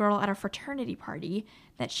by a girl at a fraternity party,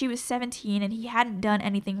 that she was 17 and he hadn't done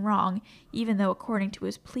anything wrong, even though, according to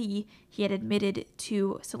his plea, he had admitted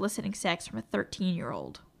to soliciting sex from a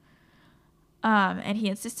 13-year-old. And he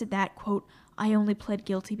insisted that, quote, I only pled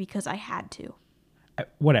guilty because I had to.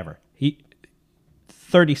 Whatever.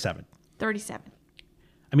 37. 37.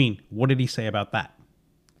 I mean, what did he say about that?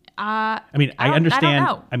 I don't understand.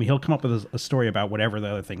 know. I mean, he'll come up with a story about whatever the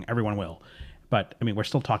other thing. Everyone will. But, I mean, we're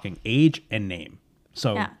still talking age and name.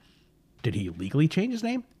 So, Yeah. Did he legally change his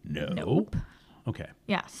name? No. Nope. Okay.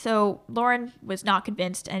 Yeah, so Lauren was not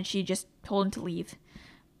convinced, and she just told him to leave.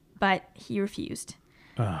 But he refused.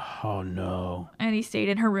 Oh, no. And he stayed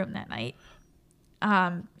in her room that night.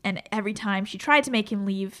 And every time she tried to make him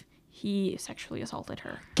leave, he sexually assaulted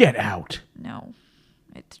her. Get out. No,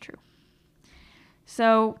 it's true.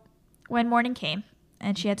 So when morning came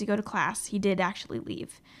and she had to go to class, he did actually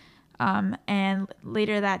leave. And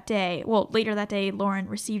later that day, Lauren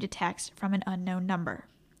received a text from an unknown number.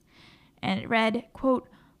 And it read, quote,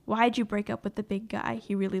 why'd you break up with the big guy?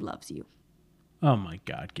 He really loves you. Oh, my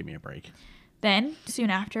God. Give me a break. Then, soon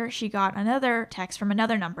after, she got another text from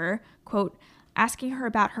another number, quote, asking her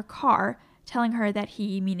about her car, telling her that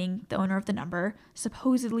he, meaning the owner of the number,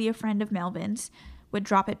 supposedly a friend of Melvin's, would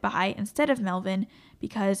drop it by instead of Melvin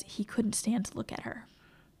because he couldn't stand to look at her.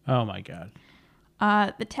 Oh, my God.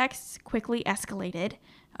 The texts quickly escalated.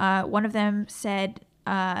 One of them said,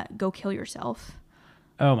 go kill yourself.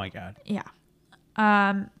 Oh, my God. Yeah.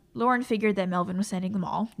 Lauren figured that Melvin was sending them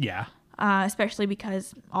all. Yeah. Especially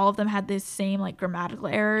because all of them had this same grammatical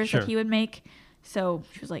errors Sure. that he would make. So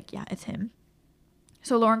she was like, yeah, it's him.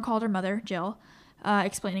 So Lauren called her mother, Jill,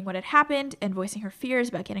 explaining what had happened and voicing her fears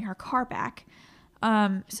about getting her car back.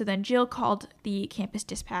 So then Jill called the campus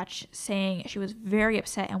dispatch saying she was very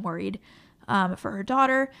upset and worried for her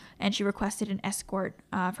daughter, and she requested an escort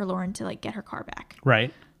for Lauren to get her car back.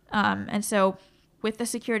 Right. And so with the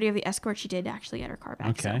security of the escort, she did actually get her car back.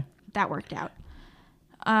 Okay. So that worked out.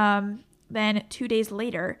 Then 2 days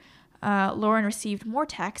later, Lauren received more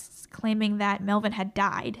texts claiming that Melvin had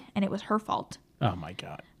died and it was her fault. Oh, my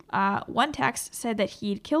God. One text said that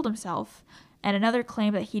he'd killed himself, and another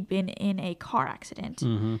claimed that he'd been in a car accident.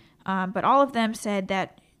 Mm-hmm. But all of them said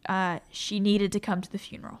that she needed to come to the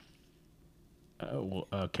funeral. Well,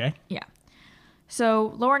 okay. Yeah.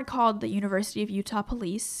 So Lauren called the University of Utah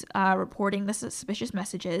police, reporting the suspicious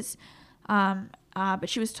messages. But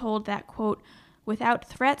she was told that, quote, without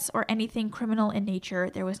threats or anything criminal in nature,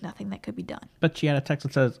 there was nothing that could be done. But she had a text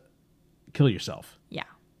that says, kill yourself. Yeah.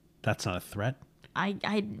 That's not a threat. I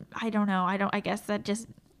don't know. I guess that just,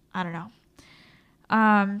 I don't know.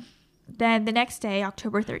 Then the next day,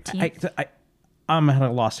 October 13th. I'm at a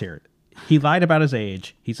loss here. He lied about his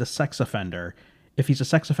age. He's a sex offender. If he's a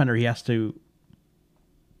sex offender, he has to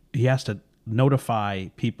notify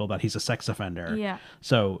people that he's a sex offender. Yeah.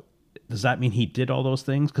 So does that mean he did all those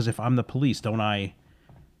things? Because if I'm the police, don't I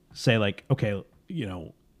say like, okay, you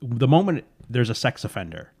know, the moment there's a sex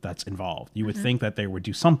offender that's involved, you would think that they would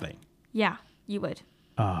do something. Yeah, you would.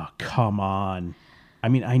 Oh, come on. I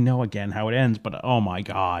mean, I know again how it ends, but oh my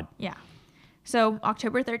God. Yeah. So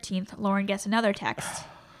October 13th, Lauren gets another text.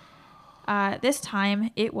 This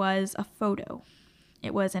time it was a photo.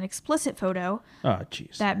 It was an explicit photo Oh,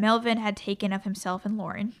 jeez. that Melvin had taken of himself and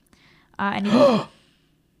Lauren. And he,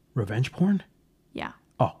 Revenge porn? yeah.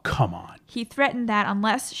 Oh, come on. He threatened that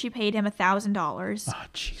unless she paid him $1,000, Oh,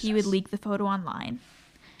 Jesus. he would leak the photo online.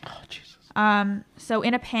 Oh, Jesus. So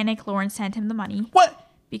in a panic, Lauren sent him the money What?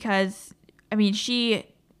 because, I mean, she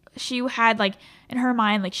had, like, in her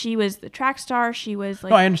mind, like, she was the track star. She was,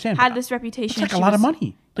 like, No, I understand, had but this reputation. It's like She a lot of was-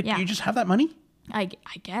 money. Like, Yeah. you just have that money? I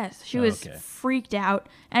guess. She was Okay. freaked out.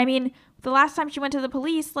 And I mean, the last time she went to the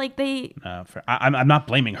police, like, they, I'm not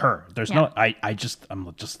blaming her. There's Yeah.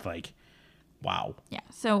 I'm just like, wow. yeah.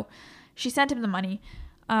 So she sent him the money.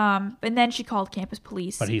 And then she called campus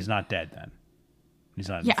police. But he's not dead then. He's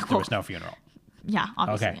not. Yeah, There well- was no funeral. Yeah,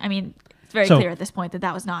 obviously. Okay. I mean, it's very So- clear at this point that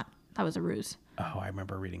that was a ruse. Oh, I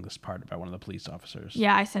remember reading this part about one of the police officers.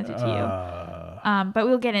 Yeah, I sent it to you. But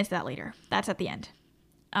we'll get into that later. That's at the end.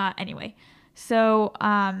 Anyway, so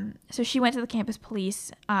she went to the campus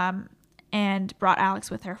police and brought Alex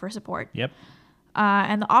with her for support. Yep.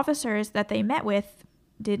 And the officers that they met with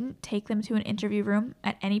didn't take them to an interview room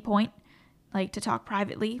at any point, like to talk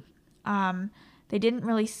privately. They didn't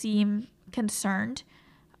really seem concerned.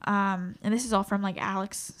 And this is all from like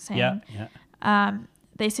Alex saying. Yeah.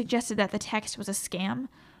 They suggested that the text was a scam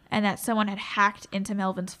and that someone had hacked into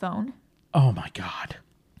Melvin's phone. Oh my God.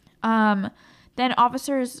 Then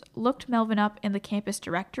officers looked Melvin up in the campus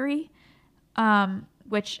directory,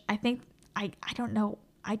 which I think, I don't know,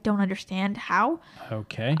 I don't understand how.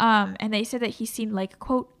 Okay. And they said that he seemed like,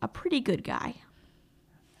 quote, a pretty good guy.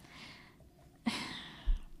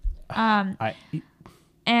 And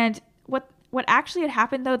what actually had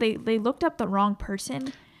happened, though, they looked up the wrong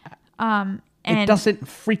person. And it doesn't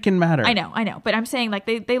freaking matter. I know. But I'm saying, like,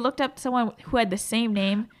 they looked up someone who had the same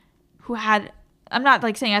name, who had... I'm not,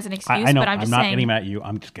 like, saying as an excuse, I know. but I'm just not saying... getting mad at you.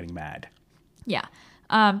 I'm just getting mad. Yeah.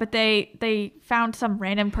 But they found some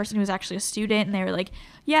random person who was actually a student, and they were like,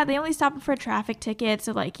 yeah, they only stopped him for a traffic ticket,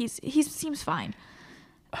 so, like, he seems fine.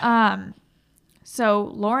 So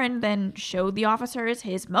Lauren then showed the officers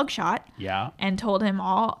his mugshot. Yeah. And told them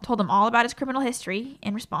all about his criminal history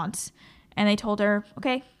in response. And they told her,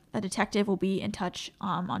 okay, a detective will be in touch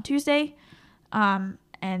on Tuesday. And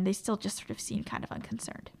they still just sort of seemed kind of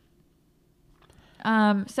unconcerned.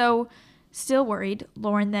 So still worried,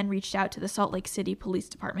 Lauren then reached out to the Salt Lake City Police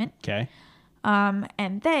Department. Okay.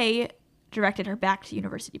 And they directed her back to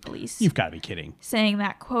University Police. You've got to be kidding. Saying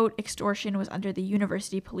that, quote, extortion was under the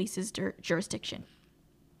University Police's jurisdiction.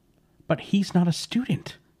 But he's not a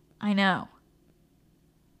student. I know.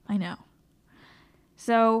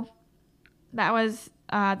 So that was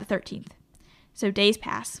the 13th. So days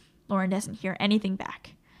pass. Lauren doesn't hear anything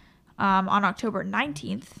back. On October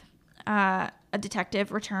 19th, a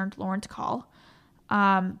detective returned Lauren's call,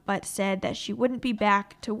 but said that she wouldn't be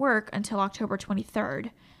back to work until October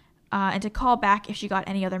 23rd, and to call back if she got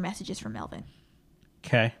any other messages from Melvin.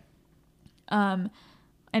 Okay. And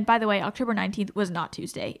by the way, October 19th was not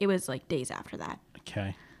Tuesday. It was like days after that.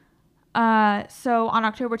 Okay. So on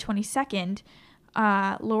October 22nd,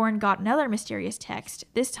 Lauren got another mysterious text,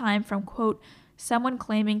 this time from, quote, someone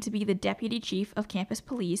claiming to be the deputy chief of campus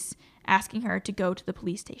police, asking her to go to the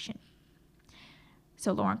police station.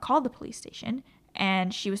 So Lauren called the police station,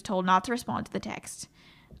 and she was told not to respond to the text.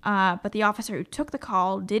 But the officer who took the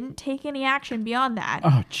call didn't take any action beyond that,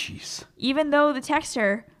 Oh, jeez. even though the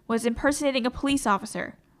texter was impersonating a police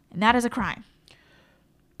officer, and that is a crime.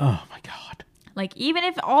 Oh, my God. Like, even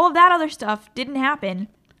if all of that other stuff didn't happen,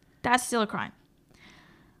 that's still a crime.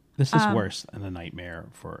 This is worse than a nightmare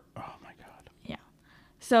for... Oh, my God. Yeah.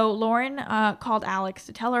 So Lauren called Alex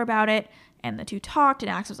to tell her about it, and the two talked, and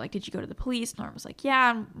Alex was like, did you go to the police? And Lauren was like,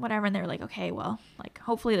 yeah, and whatever. And they were like, okay, well, like,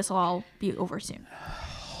 hopefully this will all be over soon.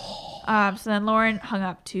 So then Lauren hung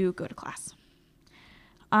up to go to class.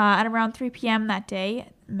 At around 3 p.m. that day,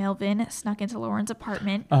 Melvin snuck into Lauren's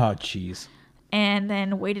apartment Oh, jeez. and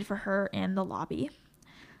then waited for her in the lobby.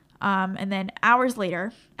 And then hours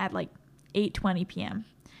later, at like 8:20 p.m.,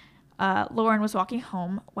 Lauren was walking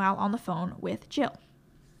home while on the phone with Jill.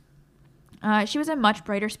 She was in much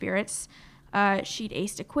brighter spirits. She'd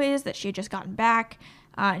aced a quiz that she had just gotten back,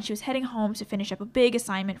 and she was heading home to finish up a big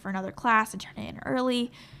assignment for another class and turn it in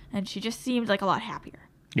early, and she just seemed like a lot happier.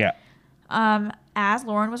 Yeah. As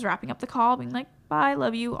Lauren was wrapping up the call, being like, bye,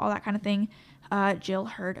 love you, all that kind of thing, Jill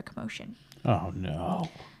heard a commotion. Oh, no.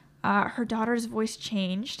 Her daughter's voice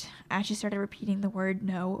changed as she started repeating the word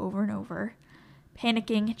no over and over.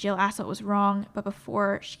 Panicking, Jill asked what was wrong, but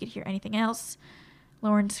before she could hear anything else,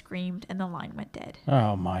 Lauren screamed and the line went dead.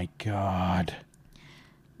 Oh, my God.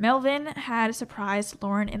 Melvin had surprised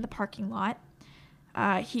Lauren in the parking lot.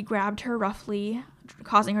 He grabbed her roughly,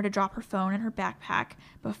 causing her to drop her phone and her backpack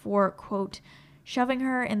before, quote, shoving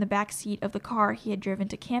her in the back seat of the car he had driven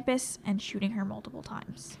to campus and shooting her multiple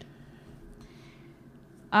times.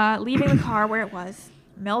 Leaving the car where it was,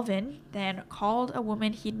 Melvin then called a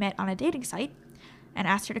woman he'd met on a dating site and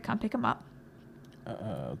asked her to come pick him up.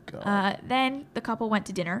 Oh, God. Then the couple went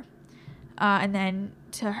to dinner, and then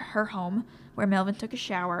to her home, where Melvin took a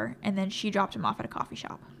shower, and then she dropped him off at a coffee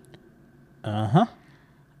shop.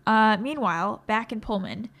 Meanwhile, back in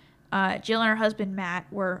Pullman, Jill and her husband, Matt,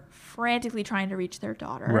 were frantically trying to reach their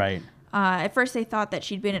daughter. Right. At first, they thought that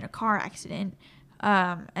she'd been in a car accident,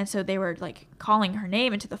 and so they were, like, calling her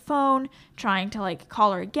name into the phone, trying to, like,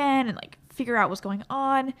 call her again and, like, figure out what's going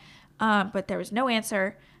on, but there was no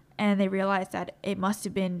answer, and they realized that it must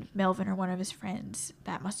have been Melvin or one of his friends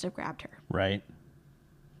that must have grabbed her. Right.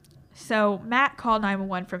 So Matt called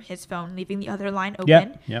 911 from his phone, leaving the other line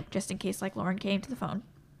open, Yep. just in case, like, Lauren came to the phone.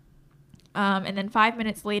 And then 5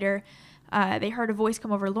 minutes later, they heard a voice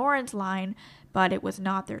come over Lauren's line, but it was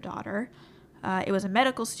not their daughter. It was a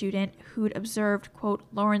medical student who'd observed, quote,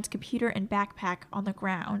 Lauren's computer and backpack on the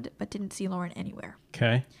ground, but didn't see Lauren anywhere.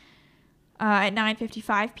 Okay. At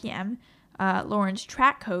 9:55 p.m., Lauren's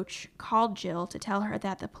track coach called Jill to tell her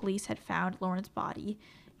that the police had found Lauren's body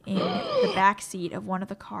in the back seat of one of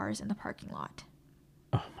the cars in the parking lot.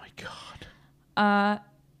 Oh, my God.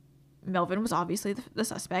 Melvin was obviously the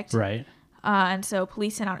suspect. Right. And so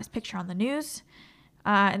police sent out his picture on the news.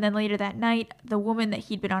 And then later that night, the woman that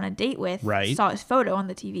he'd been on a date with Right. saw his photo on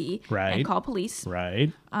the TV Right. and called police,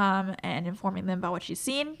 Right. and informing them about what she'd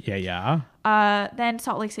seen. Yeah. Then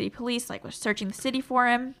Salt Lake City police was searching the city for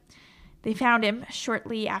him. They found him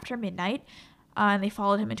shortly after midnight, and they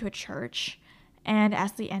followed him into a church. And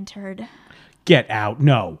as they entered, Get out.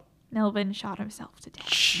 No. Melvin shot himself to death.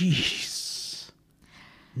 Jeez.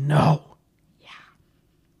 No.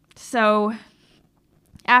 So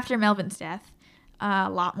after Melvin's death, a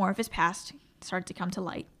lot more of his past started to come to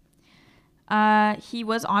light. He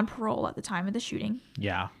was on parole at the time of the shooting.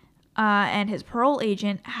 Yeah. And his parole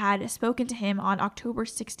agent had spoken to him on October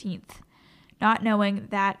 16th, not knowing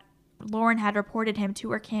that Lauren had reported him to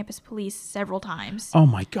her campus police several times, Oh,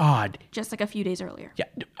 my God. just like a few days earlier. Yeah.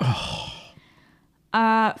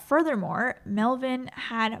 Furthermore, Melvin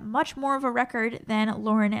had much more of a record than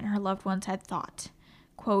Lauren and her loved ones had thought.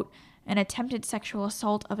 Quote, an attempted sexual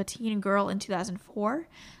assault of a teen girl in 2004,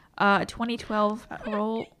 a 2012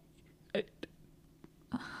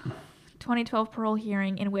 parole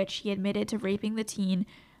hearing in which he admitted to raping the teen,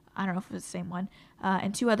 I don't know if it was the same one,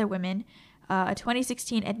 and two other women, a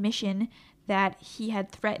 2016 admission that he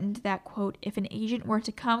had threatened that, quote, if an agent were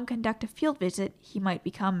to come conduct a field visit, he might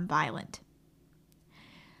become violent.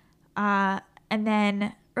 And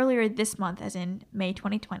then earlier this month, as in May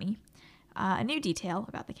 2020, a new detail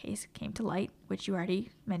about the case came to light, which you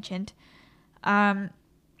already mentioned. When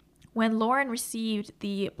Lauren received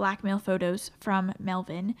the blackmail photos from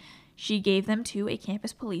Melvin, she gave them to a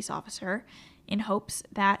campus police officer in hopes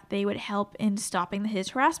that they would help in stopping his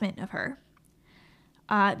harassment of her.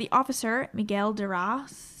 The officer, Miguel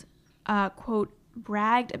Duras, quote,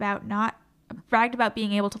 bragged about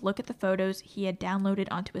being able to look at the photos he had downloaded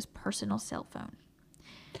onto his personal cell phone.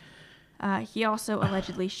 He also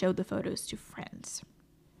allegedly showed the photos to friends.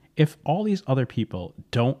 If all these other people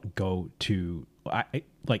don't go to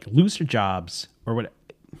lose their jobs or what,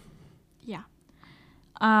 Yeah.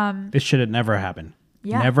 this should have never happened.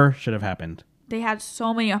 Yeah. Never should have happened. They had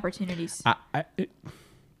so many opportunities. I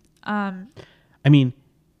mean,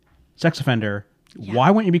 sex offender. Yeah.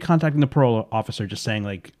 Why wouldn't you be contacting the parole officer, just saying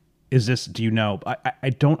like, "Is this? Do you know?" I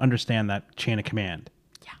don't understand that chain of command.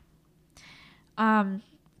 Yeah.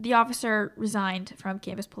 The officer resigned from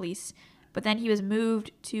campus police, but then he was moved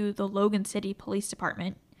to the Logan City Police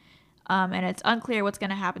Department, and it's unclear what's going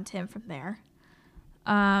to happen to him from there.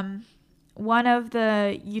 One of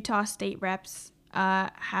the Utah state reps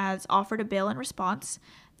has offered a bill in response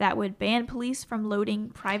that would ban police from loading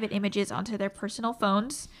private images onto their personal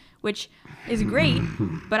phones, which is great,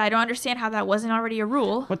 but I don't understand how that wasn't already a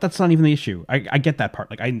rule. But that's not even the issue. I get that part.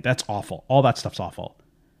 Like, that's awful. All that stuff's awful.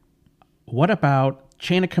 What about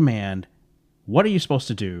chain of command? What are you supposed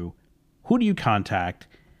to do? Who do you contact?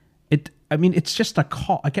 I mean, it's just a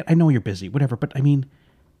call. Again, I know you're busy, whatever, but I mean,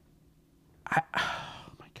 oh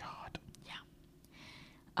my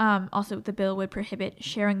God. Also, the bill would prohibit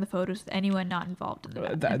sharing the photos with anyone not involved in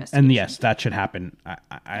the investigation. And yes, that should happen.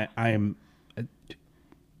 I am.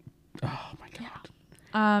 Oh my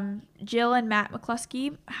God. Jill and Matt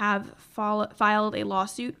McCluskey have filed a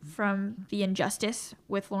lawsuit from the injustice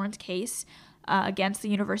with Lauren's case against the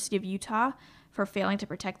University of Utah for failing to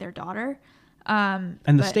protect their daughter. And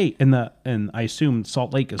the state and I assume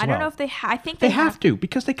Salt Lake as well. I don't know if they. I think they have to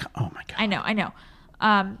because they. Oh my God. I know.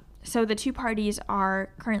 So the two parties are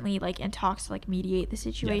currently like in talks to like mediate the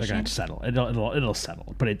situation. Yeah, they're going to settle. It'll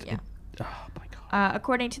settle. But oh my God.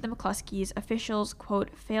 According to the McCluskeys, officials,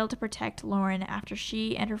 quote, failed to protect Lauren after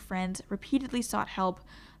she and her friends repeatedly sought help,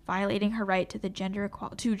 violating her right to gender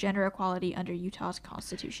equality under Utah's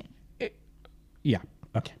constitution. Yeah.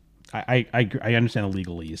 Okay. I understand the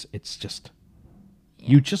legalese. It's just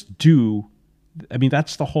you just do. I mean,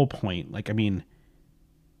 that's the whole point. Like, I mean,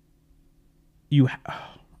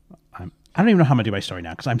 I don't even know how I'm gonna do my story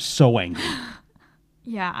now because I'm so angry.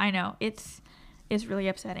 Yeah, I know. It's really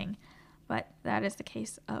upsetting. But that is the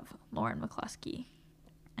case of Lauren McCluskey.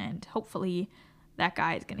 And hopefully that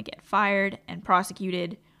guy is going to get fired and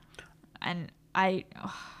prosecuted. And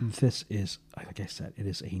This is, like I said, it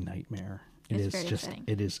is a nightmare. It's just, upsetting.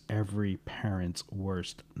 It is every parent's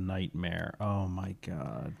worst nightmare. Oh my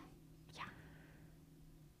God. Yeah.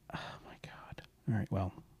 Oh my God. All right.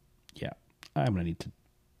 Well, yeah. I'm going to need to,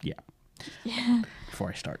 yeah. Before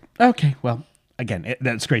I start. Okay. Well, again,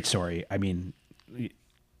 that's a great story. I mean,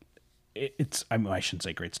 I shouldn't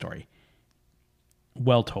say great story.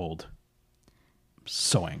 Well told.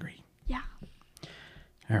 So angry. Yeah.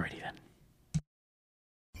 Alrighty then.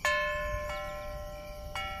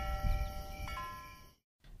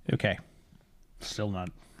 Okay. Still not.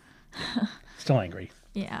 Yeah. Still angry.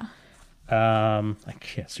 Yeah. Yeah,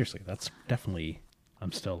 seriously, that's definitely.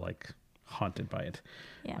 I'm still like haunted by it.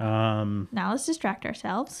 Yeah. Now let's distract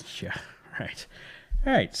ourselves. Yeah. Right.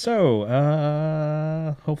 All right,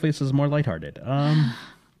 so hopefully this is more lighthearted. I'm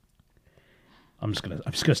just gonna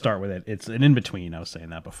start with it. It's an in between. I was saying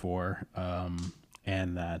that before,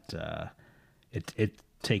 and that it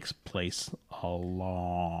takes place a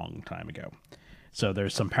long time ago. So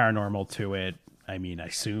there's some paranormal to it. I mean, I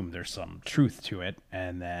assume there's some truth to it,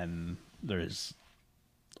 and then there's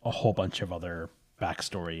a whole bunch of other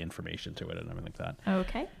backstory information to it and everything like that.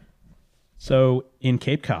 Okay. So in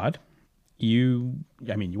Cape Cod. You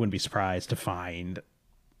wouldn't be surprised to find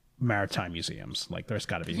maritime museums. Like there's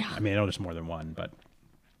got to be. Yeah. I mean, I know there's more than one, but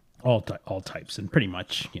all types, and pretty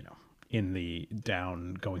much, in the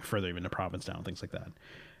down, going further even the province down, things like that.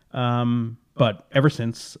 But ever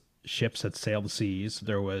since ships had sailed the seas,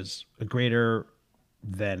 there was a greater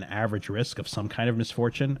than average risk of some kind of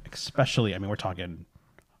misfortune. Especially, I mean, we're talking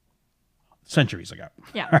centuries ago.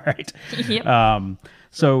 Yeah. All right. Yep.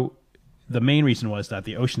 So. The main reason was that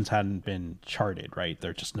the oceans hadn't been charted, right?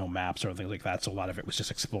 There are just no maps or things like that. So a lot of it was just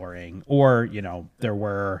exploring, or, there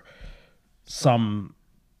were some,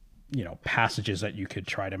 passages that you could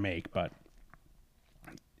try to make, but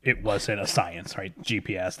it wasn't a science, right?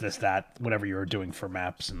 GPS, this, that, whatever you were doing for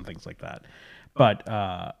maps and things like that. But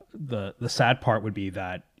the sad part would be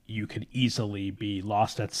that you could easily be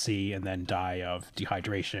lost at sea and then die of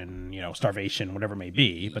dehydration, starvation, whatever it may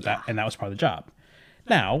be. But that was part of the job.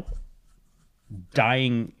 Now,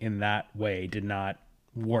 dying in that way did not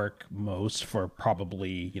work most for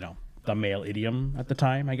probably, the male idiom at the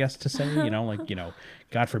time, I guess, to say,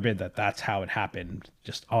 God forbid that's how it happened.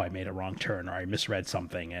 Just, I made a wrong turn, or I misread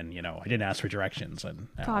something, and, I didn't ask for directions. And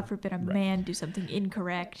God forbid a man do something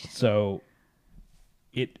incorrect. So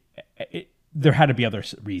there had to be other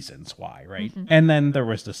reasons why, right? Mm-hmm. And then there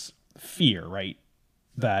was this fear, right,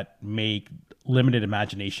 that made limited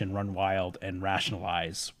imagination run wild and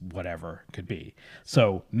rationalize whatever could be.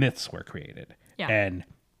 So myths were created, and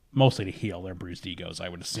mostly to heal their bruised egos, I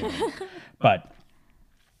would assume. But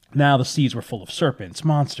now the seas were full of serpents,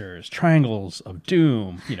 monsters, triangles of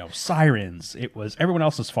doom, sirens. It was everyone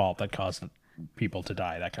else's fault that caused people to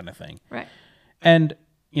die, that kind of thing. Right. And,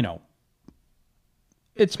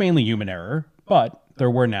 it's mainly human error, but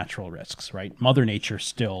there were natural risks, right? Mother Nature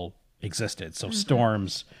still existed. So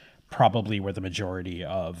storms, probably were the majority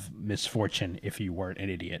of misfortune if you weren't an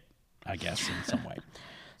idiot, I guess, in some way.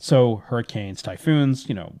 So hurricanes, typhoons,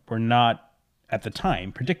 were not at the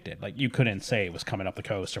time predicted. Like you couldn't say it was coming up the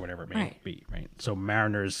coast or whatever it may be, right? So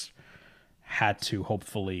mariners had to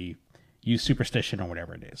hopefully use superstition or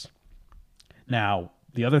whatever it is. Now,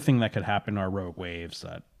 the other thing that could happen are rogue waves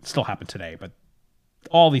that still happen today, but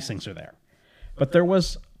all these things are there. But there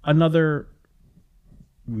was another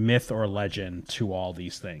myth or legend to all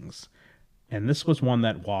these things. And this was one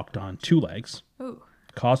that walked on two legs, Ooh.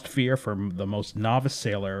 caused fear from the most novice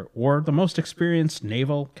sailor or the most experienced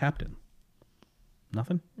naval captain.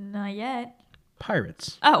 Nothing? Not yet.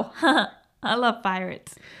 Pirates. Oh, I love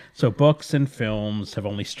pirates. So books and films have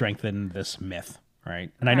only strengthened this myth,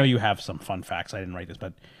 right? And I know you have some fun facts. I didn't write this,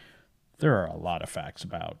 but there are a lot of facts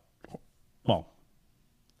about, well,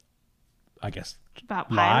 I guess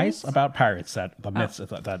About lies pirates? about pirates, that the myths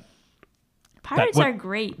that Pirates what- are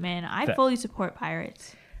great, man. I fully support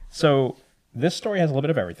pirates. So this story has a little bit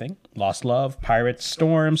of everything: lost love, pirates,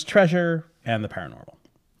 storms, treasure, and the paranormal.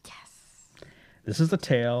 Yes. This is the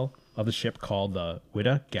tale of the ship called the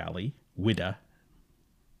Whydah Galley. Whydah.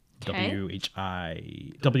 Okay.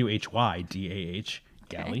 WHYDAH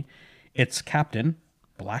Galley. Its captain,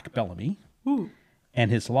 Black Bellamy, Ooh. and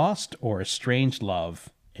his lost or estranged love,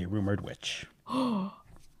 a rumored witch.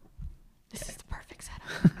 This is the perfect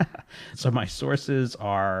setup. So my sources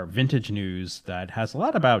are Vintage News that has a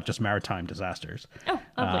lot about just maritime disasters. Oh,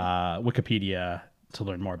 lovely. Wikipedia to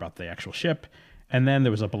learn more about the actual ship. And then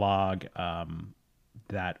there was a blog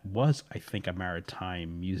that was, I think, a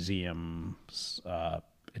maritime museum at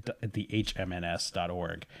the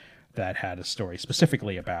hmns.org that had a story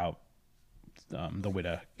specifically about the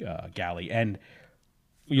Whydah Galley. And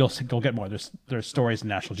you'll get more. There's stories in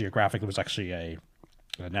National Geographic. There was actually a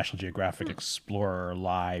National Geographic Explorer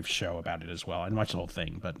live show about it as well. I didn't watch the whole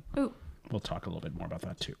thing, but Ooh. we'll talk a little bit more about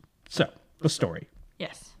that too. So, the story.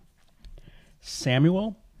 Yes.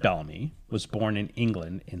 Samuel Bellamy was born in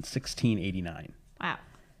England in 1689, Wow.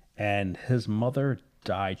 and his mother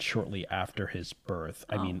died shortly after his birth.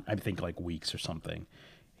 I mean, I think like weeks or something.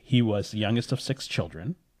 He was the youngest of 6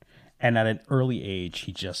 children, and at an early age,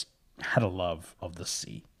 he just had a love of the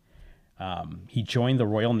sea. He joined the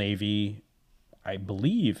Royal Navy, I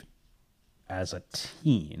believe, as a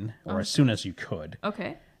teen, or as soon as you could.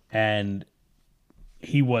 Okay. And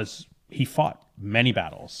he fought many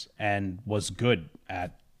battles and was good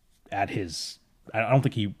at his. I don't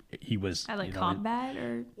think he was I like combat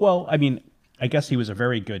or. Well, I mean, I guess he was a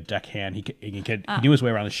very good deckhand. He knew his way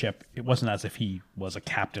around the ship. It wasn't as if he was a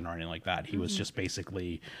captain or anything like that. He was just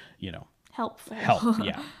basically, Helpful. help.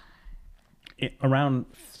 Yeah. Around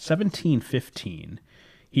 1715,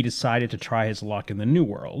 he decided to try his luck in the New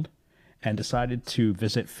World, and decided to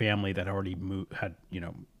visit family that already had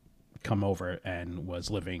come over and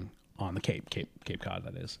was living on the Cape Cod.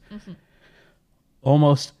 That is.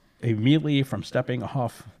 Almost immediately from stepping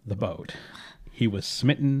off the boat, he was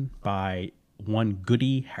smitten by one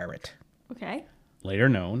Goody Harriet, Okay. later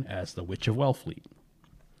known as the Witch of Wellfleet.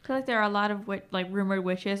 I feel like there are a lot of rumored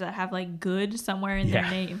witches that have good somewhere in their Yeah.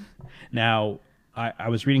 name. Now, I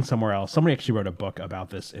was reading somewhere else. Somebody actually wrote a book about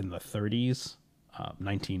this in the 30s,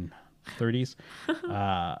 1930s.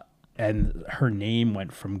 And her name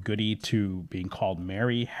went from Goody to being called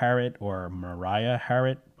Mary Harriet or Mariah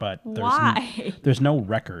Harriet. But Why? there's no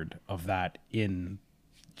record of that in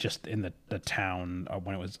the town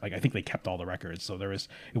when it was I think they kept all the records. So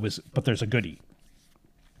but there's a Goody.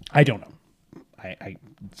 I don't know.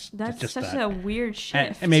 That's just such that. a weird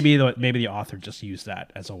shift. And maybe the author just used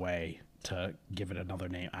that as a way to give it another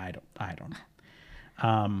name. I don't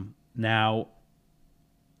know. Now,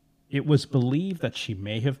 it was believed that she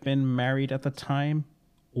may have been married at the time,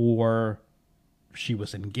 or she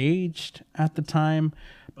was engaged at the time,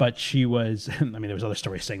 but she was. I mean, there was other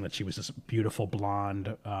stories saying that she was this beautiful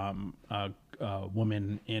blonde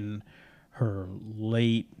woman in her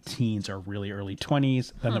late teens or really early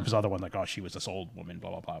 20s. Then there was other one like, oh, she was this old woman,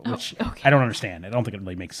 blah, blah, blah, which okay. I don't understand. I don't think it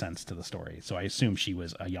really makes sense to the story. So I assume she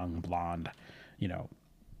was a young blonde,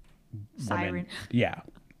 Siren. woman. Yeah.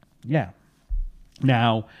 Yeah.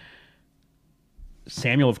 Now,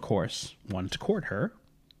 Samuel, of course, wanted to court her,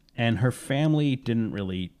 and her family didn't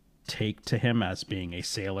really take to him as being a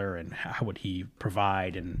sailor, and how would he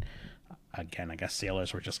provide? And again, I guess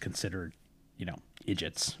sailors were just considered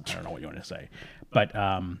idiots. I don't know what you want to say. But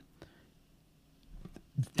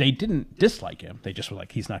they didn't dislike him. They just were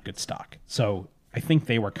like, he's not good stock. So I think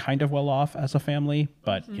they were kind of well off as a family,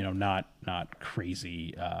 but, not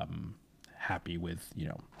crazy happy with,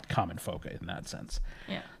 common folk in that sense.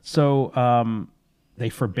 Yeah. So they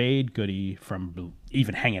forbade Goody from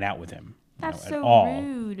even hanging out with him. That's at so all.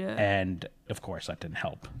 rude. And of course that didn't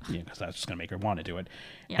help, because that's just going to make her want to do it.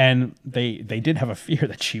 Yeah. And they did have a fear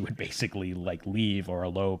that she would basically like leave or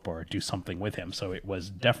elope or do something with him. So it was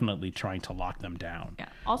definitely trying to lock them down. Yeah.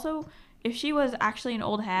 Also, if she was actually an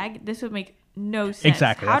old hag, this would make no sense.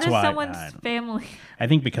 Exactly, How that's does why someone's family? I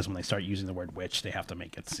think because when they start using the word witch, they have to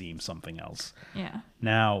make it seem something else. Yeah.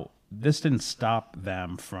 Now, this didn't stop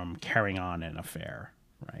them from carrying on an affair,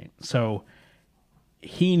 right? So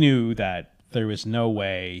he knew that there was no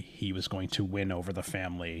way he was going to win over the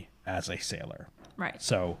family as a sailor. Right.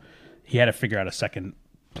 So he had to figure out a second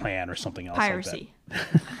plan or something else. Piracy.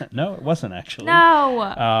 Like that. No, it wasn't actually.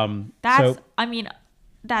 No. That's. so- I mean,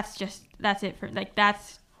 that's it for like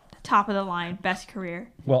that's top of the line, best career.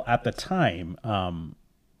 Well, at the time,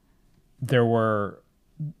 there were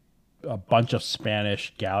a bunch of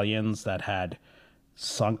Spanish galleons that had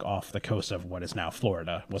sunk off the coast of what is now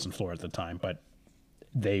Florida. It wasn't Florida at the time, but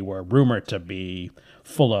they were rumored to be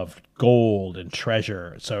full of gold and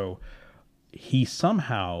treasure. So he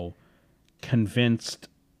somehow convinced,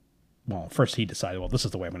 well, first he decided, well, this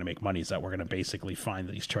is the way I'm going to make money, is that we're going to basically find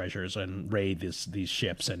these treasures and raid these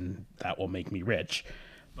ships, and that will make me rich.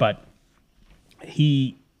 But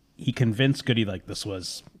he convinced Goody like this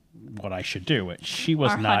was what I should do. She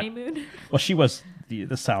was Our not. honeymoon. Well, she was.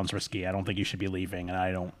 This sounds risky. I don't think you should be leaving, and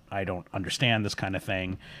I don't understand this kind of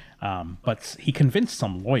thing. But he convinced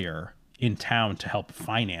some lawyer in town to help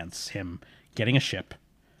finance him getting a ship,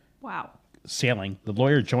 Wow. sailing. The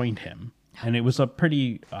lawyer joined him, and it was a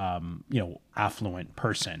pretty affluent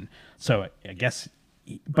person. So I guess,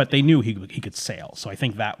 but they knew he could sail. So I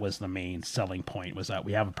think that was the main selling point, was that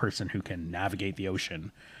we have a person who can navigate the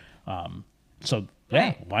ocean. So yeah,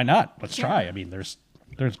 Right. why not? Let's try. I mean, there's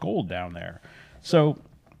gold down there. So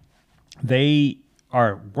they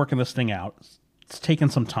are working this thing out. It's taken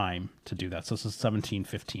some time to do that. So this is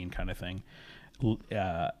 1715 kind of thing.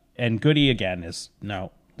 And Goody again is,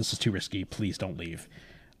 no, this is too risky. Please don't leave.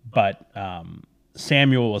 But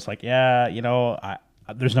Samuel was like, yeah,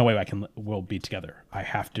 there's no way we'll be together.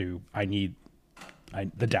 I need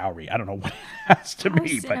the dowry. I don't know what it has to How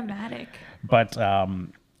be, cinematic. but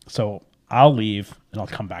so I'll leave and I'll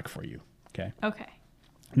come back for you. Okay. Okay.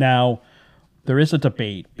 Now, there is a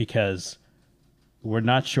debate because we're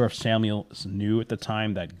not sure if Samuel knew at the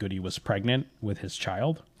time that Goody was pregnant with his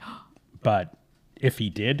child, but if he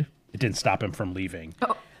did, it didn't stop him from leaving.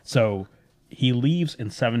 Oh. So he leaves in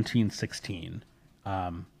 1716.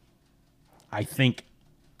 I think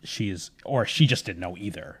she just didn't know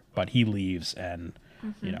either, but he leaves and,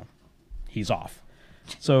 he's off.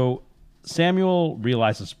 So Samuel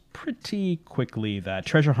realizes pretty quickly that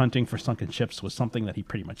treasure hunting for sunken ships was something that he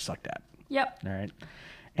pretty much sucked at. Yep. All right.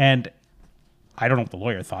 And I don't know what the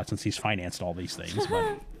lawyer thought, since he's financed all these things,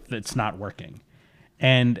 but it's not working.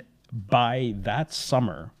 And by that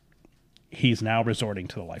summer, he's now resorting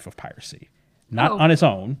to the life of piracy. Not on his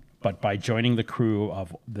own, but by joining the crew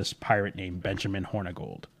of this pirate named Benjamin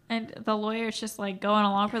Hornigold. And the lawyer's just like going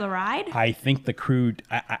along for the ride? I think the crew,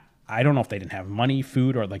 I don't know if they didn't have money,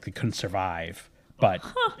 food, or like they couldn't survive. But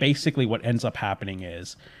basically what ends up happening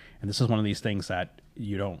is, and this is one of these things that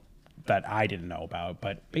that I didn't know about,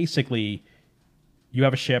 but basically you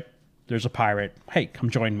have a ship, there's a pirate, hey, come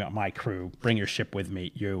join my crew, bring your ship with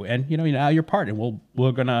you, and now you're part, and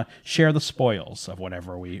we're gonna share the spoils of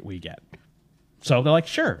whatever we get. So they're like,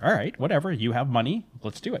 sure, all right, whatever, you have money,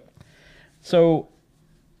 let's do it. So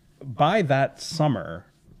by that summer,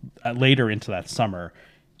 later into that summer,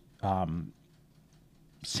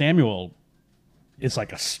 Samuel is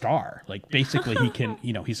like a star. Like basically he can,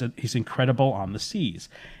 he's incredible on the seas,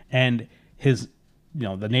 and his,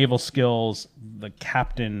 the naval skills, the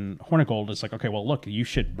captain Hornigold is like, okay, well, look, you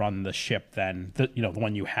should run the ship then, the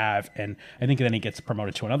one you have. And I think then he gets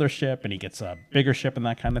promoted to another ship, and he gets a bigger ship and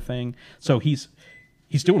that kind of thing. So he's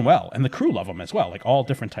doing well, and the crew love him as well, like all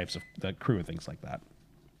different types of the crew and things like that.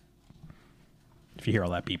 If you hear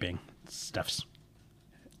all that beeping, Steph's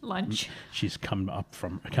Lunch. she's come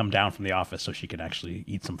down from the office so she can actually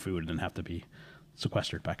eat some food and then have to be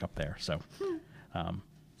sequestered back up there. So,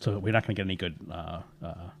 so we're not going to get any good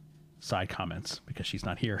side comments because she's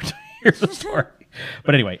not here to hear the story.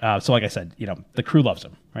 But anyway, so like I said, the crew loves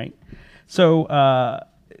him, right? So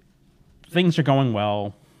things are going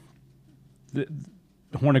well. The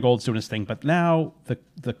Hornigold's doing his thing, but now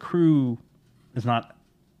the crew is not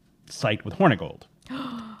psyched with Hornigold.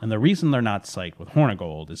 And the reason they're not psyched with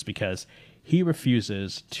Hornigold is because he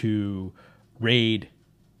refuses to raid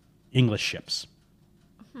English ships.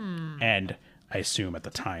 And I assume at the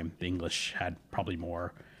time the English had probably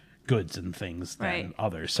more goods and things than Right.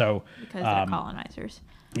 others. So because they're colonizers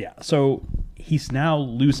yeah, so he's now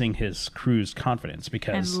losing his crew's confidence and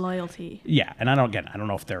because loyalty. yeah, and I don't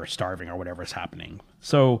know if they're starving or whatever is happening.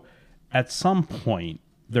 So at some point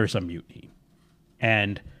there's a mutiny,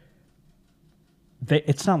 and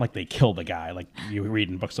it's not like they kill the guy like you read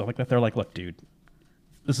in books stuff like that. They're like, look, dude,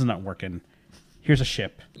 this is not working. Here's a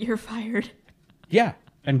ship. You're fired. Yeah,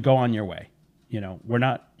 and go on your way. We're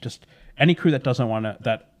not just any crew that doesn't want to,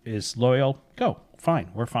 that is loyal, go.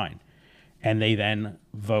 Fine, we're fine. And they then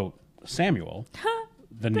vote Samuel,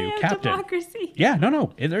 the new captain. Democracy. Yeah,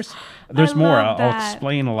 no. There's I more. love I'll that.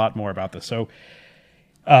 explain a lot more about this. So,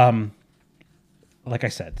 like I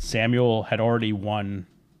said, Samuel had already won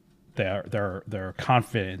their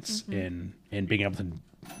confidence in being able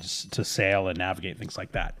to sail and navigate things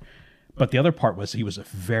like that. But the other part was he was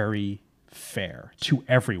very fair to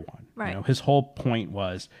everyone. Right. His whole point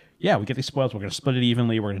was, yeah, we get these spoils, we're going to split it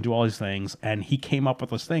evenly, we're going to do all these things, and he came up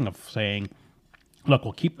with this thing of saying, look,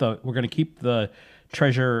 we're going to keep the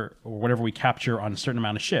treasure or whatever we capture on a certain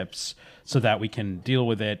amount of ships so that we can deal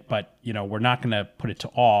with it, but we're not going to put it to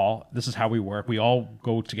all. This is how we work. We all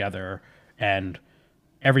go together and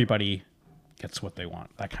everybody gets what they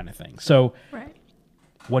want, that kind of thing. So Right.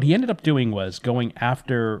 what he ended up doing was going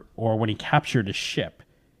after, or when he captured a ship,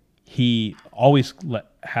 he always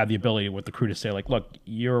had the ability with the crew to say, like, look,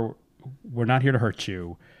 we're not here to hurt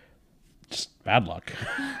you. Just bad luck,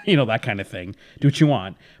 that kind of thing. Do what you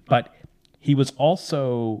want. But he was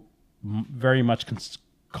also very much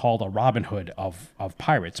called a Robin Hood of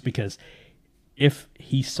pirates, because if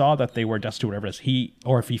he saw that they were destitute, whatever it is,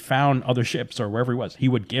 or if he found other ships or wherever he was, he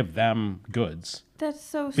would give them goods. That's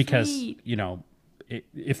so Because, sweet.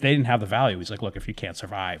 if they didn't have the value, he's like, look, if you can't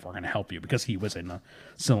survive, we're going to help you, because he was in a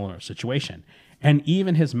similar situation. And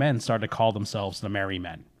even his men started to call themselves the Merry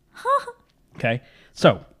Men. Okay?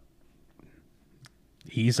 So,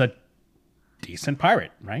 he's a decent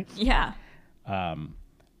pirate, right? Yeah.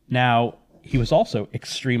 Now, he was also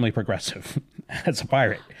extremely progressive as a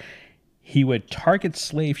pirate. He would target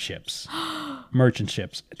slave ships, merchant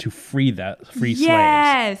ships, to free slaves.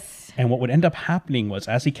 Yes. And what would end up happening was,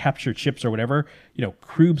 as he captured ships or whatever,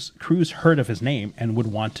 crews heard of his name and would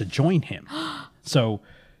want to join him. So,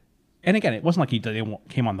 and again, it wasn't like they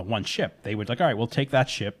came on the one ship. They would like, all right, we'll take that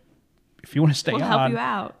ship. If you want to stay We'll on, help you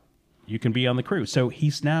out. you can be on the crew. So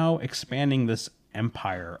he's now expanding this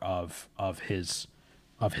empire of his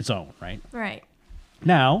own, right? Right.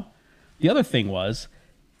 Now, the other thing was,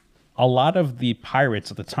 a lot of the pirates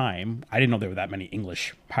at the time, I didn't know there were that many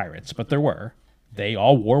English pirates, but there were. They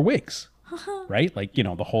all wore wigs, right? Like, the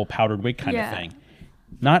whole powdered wig kind of Yeah. thing.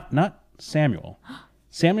 Not Samuel.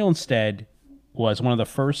 Samuel instead was one of the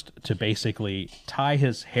first to basically tie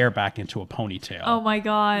his hair back into a ponytail. Oh my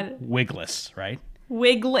God. Wigless, right?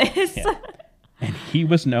 Wigless. Yeah. And he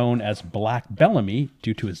was known as Black Bellamy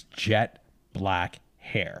due to his jet black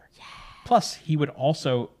hair. Yeah. Plus, he would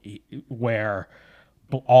also wear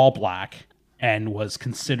all black and was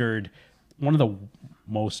considered one of the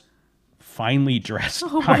most finely dressed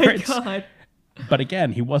Oh pirates. my God. But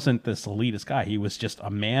again, he wasn't this elitist guy. He was just a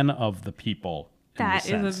man of the people. That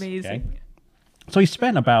is amazing. Okay? So he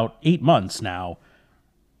spent about 8 months now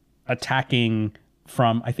attacking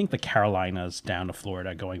from, I think, the Carolinas down to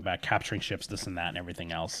Florida, going back, capturing ships, this and that, and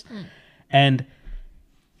everything else. And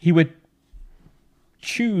he would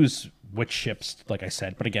choose which ships, like I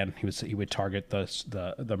said, but again, he would target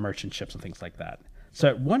the merchant ships and things like that. So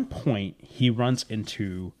at one point, he runs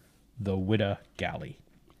into the Whydah Galley.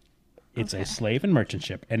 It's a slave and merchant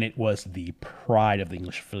ship, and it was the pride of the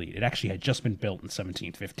English fleet. It actually had just been built in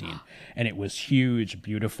 1715, and it was huge,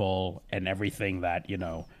 beautiful, and everything that,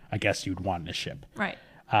 I guess you'd want in a ship. Right.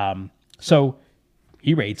 So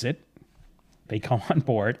he raids it. They come on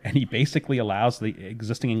board, and he basically allows the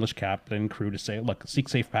existing English captain and crew to say, look, seek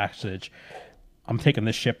safe passage. I'm taking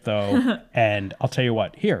this ship, though, and I'll tell you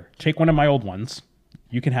what, here, take one of my old ones.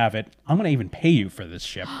 You can have it. I'm going to even pay you for this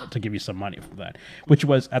ship to give you some money for that, which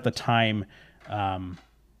was at the time, I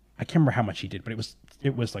can't remember how much he did, but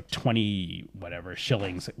it was like 20 whatever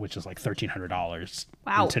shillings, which is like $1,300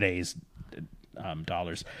 Wow. in today's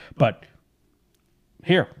dollars. But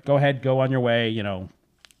here, go ahead, go on your way,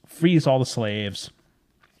 freeze all the slaves.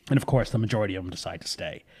 And of course, the majority of them decide to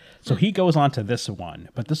stay. So he goes on to this one,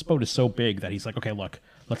 but this boat is so big that he's like, okay, look,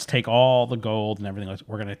 let's take all the gold and everything else.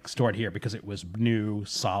 We're going to store it here because it was new,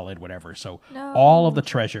 solid, whatever. So No. all of the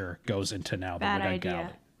treasure goes into now the Bad Whydah idea.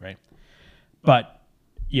 Galley, right? But,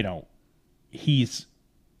 he's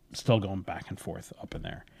still going back and forth up in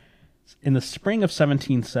there. In the spring of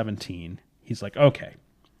 1717, he's like, okay,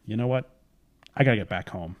 you know what? I got to get back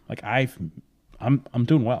home. Like, I'm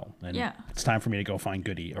doing well, and Yeah. it's time for me to go find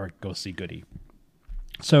Goody or go see Goody.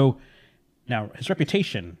 So now his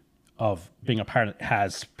reputation of being a pirate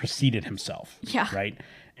has preceded himself. Yeah. Right.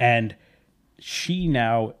 And she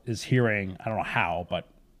now is hearing, I don't know how, but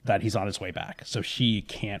that he's on his way back. So she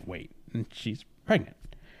can't wait. And she's pregnant.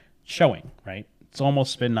 Showing, right? It's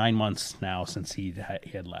almost been 9 months now since he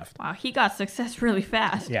had left. Wow, he got success really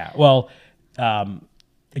fast. Yeah. Well,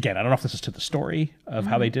 again, I don't know if this is to the story of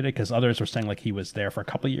how they did it, because others were saying like he was there for a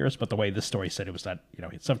couple of years, but the way this story said it was that, you know,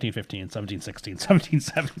 1715, 1716,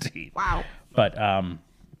 1717. Wow. But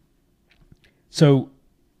so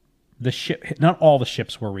the ship, not all the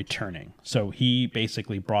ships were returning. So he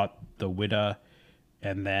basically brought the Whydah,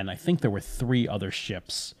 and then I think there were 3 other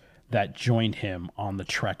ships that joined him on the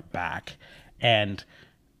trek back. And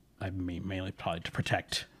I mean, mainly probably to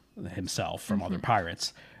protect himself from other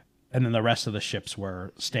pirates. And then the rest of the ships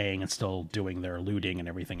were staying and still doing their looting and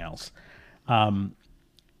everything else.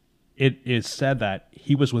 It is said that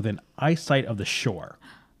he was within eyesight of the shore,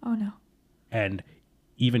 Oh no. and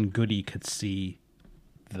even Goody could see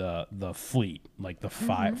the fleet, like the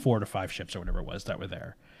 4 to 5 ships or whatever it was that were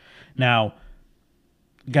there. Now,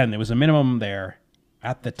 again, there was a minimum there.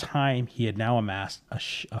 At the time, he had now amassed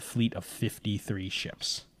a fleet of 53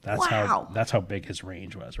 ships. That's Wow. how big his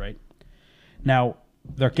range was, right? Now,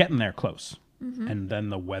 they're getting there close, and then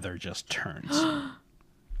the weather just turns.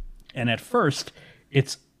 And at first,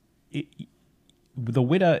 the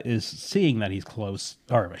Whydah is seeing that he's close,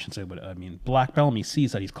 or I shouldn't say Whydah, I mean Black Bellamy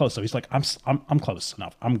sees that he's close, so he's like, I'm close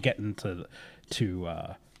enough. I'm getting to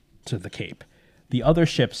the Cape. The other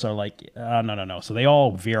ships are like, no. So they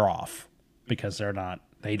all veer off because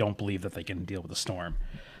they don't believe that they can deal with the storm.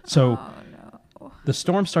 So the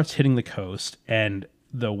storm starts hitting the coast, and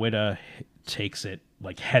the Whydah takes it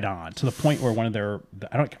like head on to the point where one of their,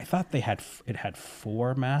 I thought it had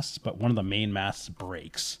 4 masts, but one of the main masts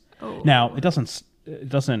breaks. Oh. Now it doesn't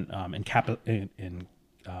incapacitate.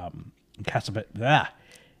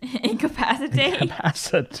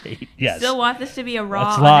 Yes. Still want this to be a raw.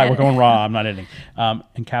 That's a lie. We're going raw. I'm not editing. I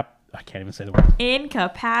can't even say the word.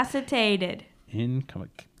 Incapacitated.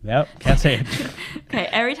 Yep. Can't say it. Okay,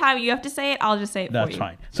 every time you have to say it, I'll just say it for you. That's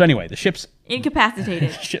fine. So anyway, the ship's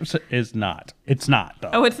Incapacitated. is not. It's not though.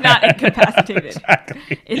 Oh, it's not incapacitated.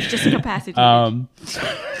 Exactly. It's just incapacitated.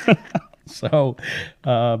 So,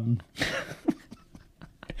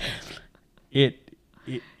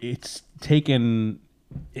 it's taken.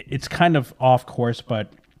 It's kind of off course,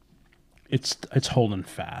 but it's holding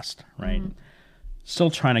fast, right?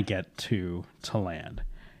 Still trying to get to land,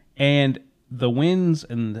 and the winds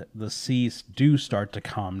and the seas do start to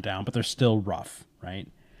calm down, but they're still rough, right?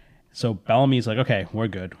 So Bellamy's like, okay, we're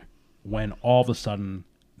good. When all of a sudden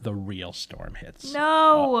the real storm hits.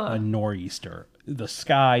 No. A nor'easter. The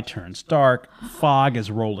sky turns dark, fog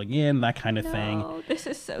is rolling in, that kind of thing. Oh, this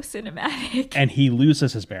is so cinematic. And he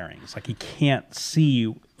loses his bearings. Like he can't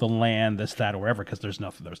see the land, this, that, or wherever, because there's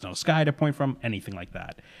no sky to point from, anything like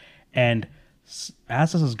that. And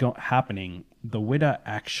as this is happening, the Whydah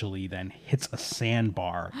actually then hits a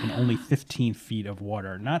sandbar in only 15 feet of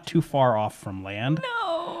water, not too far off from land.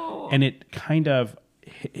 No. And it kind of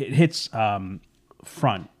hits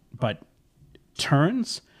front, but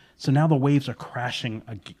turns. So now the waves are crashing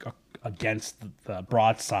against the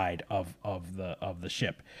broadside of the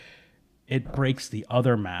ship. It breaks the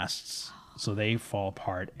other masts, so they fall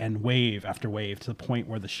apart, and wave after wave to the point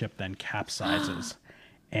where the ship then capsizes,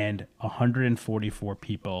 and 144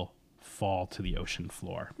 people fall to the ocean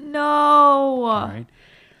floor. No. All right.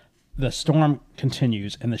 The storm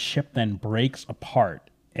continues, and the ship then breaks apart.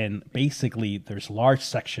 And basically, there's large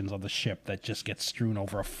sections of the ship that just get strewn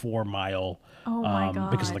over a 4-mile, Oh my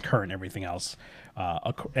God. because of the current and everything else.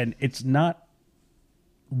 And it's not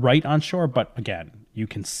right on shore, but again, you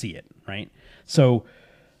can see it, right? So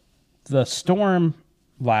the storm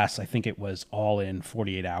lasts, I think it was all in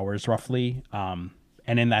 48 hours roughly. And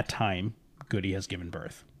in that time, Goody has given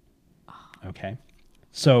birth. Okay.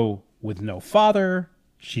 So with no father,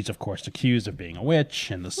 she's of course accused of being a witch,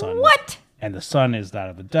 and the son. What? And the son is that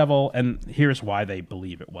of the devil. And here's why they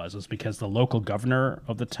believe it was because the local governor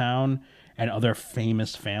of the town and other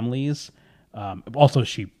famous families, also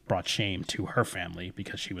she brought shame to her family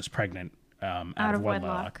because she was pregnant out of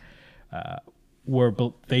wedlock.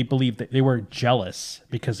 They believed that they were jealous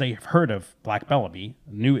because they heard of Black Bellamy,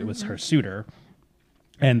 knew it was her suitor,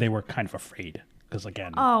 and they were kind of afraid because,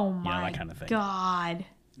 again, Oh my that kind of thing. God.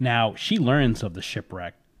 Now, she learns of the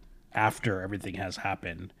shipwreck after everything has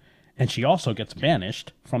happened, and she also gets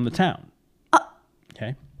banished from the town.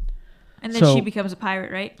 Okay? And then So- she becomes a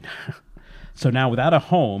pirate, right? So now without a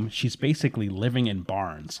home, she's basically living in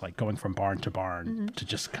barns, like going from barn to barn to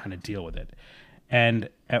just kind of deal with it. And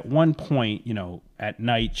at one point, at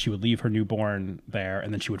night, she would leave her newborn there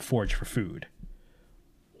and then she would forage for food.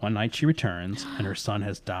 One night she returns and her son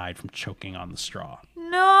has died from choking on the straw.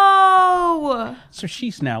 No! So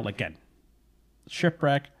she's now, again,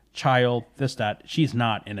 shipwreck, child, this, that. She's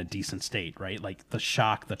not in a decent state, right? Like the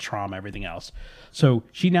shock, the trauma, everything else. So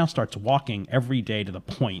she now starts walking every day to the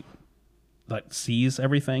point that sees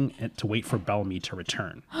everything and to wait for Bellamy to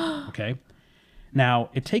return. Okay? Now,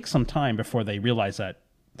 it takes some time before they realize that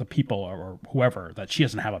the people or whoever, that she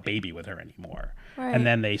doesn't have a baby with her anymore. Right. And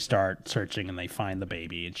then they start searching and they find the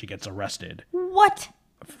baby and she gets arrested What?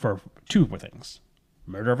 for two things: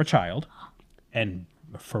 murder of a child and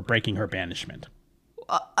for breaking her banishment.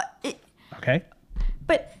 Okay?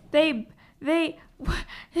 But they.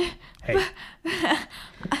 Hey.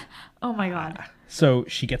 Oh my God. So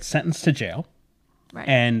she gets sentenced to jail Right.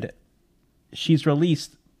 and she's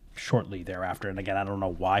released shortly thereafter. And again, I don't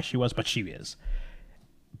know why she was, but she is.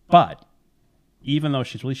 But even though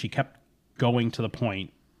she's released, she kept going to the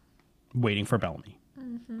point, waiting for Bellamy,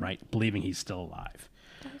 right? Believing he's still alive.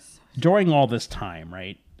 During all this time,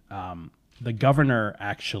 right, the governor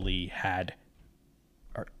actually had,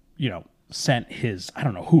 sent his, I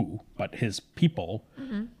don't know who, but his people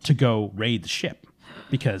to go raid the ship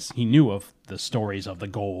because he knew of the stories of the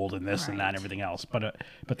gold and this and that and everything else. But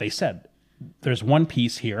they said, there's one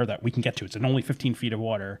piece here that we can get to. It's in only 15 feet of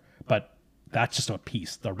water, but that's just a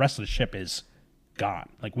piece. The rest of the ship is gone.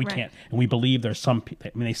 Like we can't, and we believe there's some,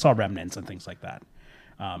 they saw remnants and things like that.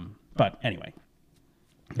 But anyway,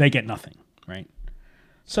 they get nothing, right?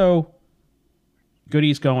 So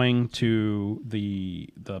Goody's going to the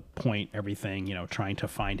point, everything, trying to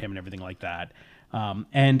find him and everything like that.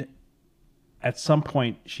 And at some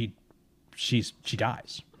point she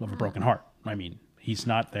dies of a broken heart. I mean, he's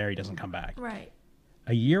not there. He doesn't come back. Right.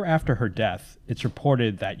 A year after her death, it's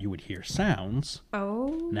reported that you would hear sounds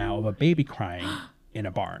now of a baby crying in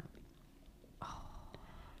a barn.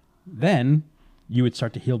 Then you would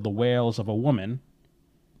start to hear the wails of a woman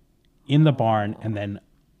in the barn and then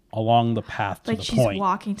along the path to Like the she's point.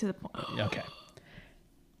 walking to the point. Okay.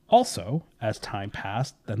 Also, as time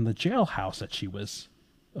passed, then the jailhouse that she was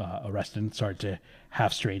arrested in started to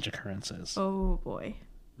have strange occurrences. Oh boy.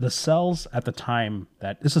 The cells at the time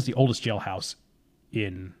that this is the oldest jailhouse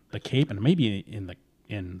in the Cape and maybe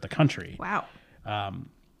in the country. Wow.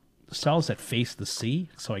 Cells that face the sea.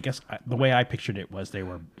 So I guess the way I pictured it was they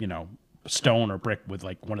were, stone or brick with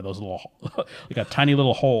like one of those little, like a tiny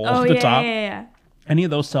little hole at the top. Yeah. Any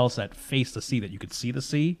of those cells that face the sea that you could see the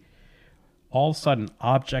sea, all of a sudden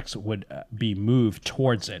objects would be moved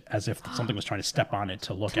towards it as if something was trying to step on it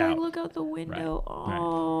to look To out. look out the window. Right.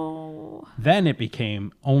 Oh. Then it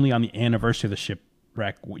became only on the anniversary of the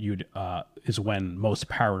shipwreck is when most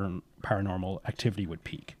paranormal activity would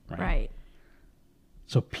peak. Right.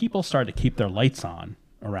 So people started to keep their lights on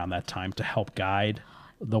around that time to help guide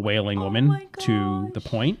the wailing woman my to the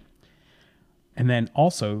point. And then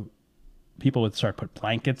also people would start put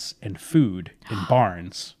blankets and food in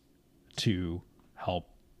barns to help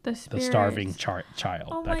The the starving spirits. child,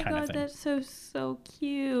 Oh that my kind God, of thing. that's so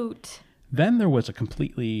cute. Then there was a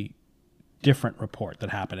completely different report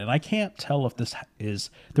that happened. And I can't tell if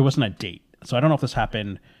there wasn't a date. So I don't know if this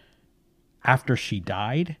happened after she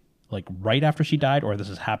died, like right after she died, or this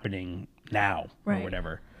is happening now or Right.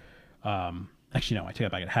 whatever. Actually, no, I take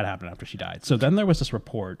that back. It had happened after she died. So then there was this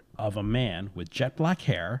report of a man with jet black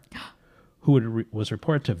hair who was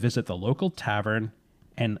reported to visit the local tavern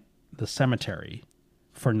and the cemetery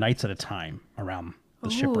for nights at a time around the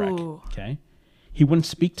shipwreck. Ooh. Okay. He wouldn't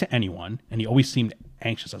speak to anyone, and he always seemed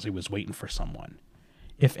anxious as he was waiting for someone.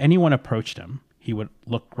 If anyone approached him, he would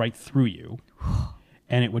look right through you,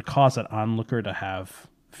 and it would cause that onlooker to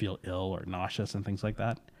feel ill or nauseous and things like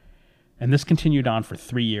that. And this continued on for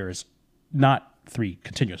 3 years, not 3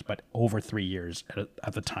 continuous, but over 3 years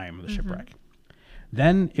at the time of the shipwreck.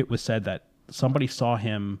 Then it was said that somebody saw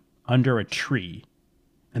him under a tree,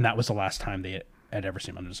 and that was the last time they had ever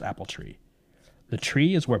seen him, under this apple tree. The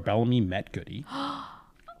tree is where Bellamy met Goody,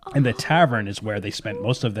 and the tavern is where they spent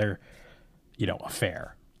most of their,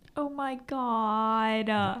 affair. Oh my God.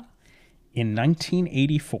 In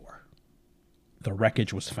 1984, the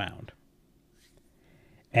wreckage was found,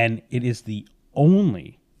 and it is the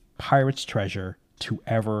only pirate's treasure to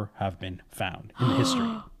ever have been found in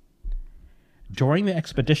history. During the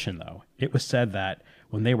expedition, though, it was said that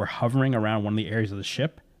when they were hovering around one of the areas of the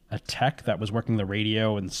ship, a tech that was working the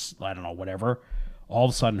radio and I don't know, whatever, all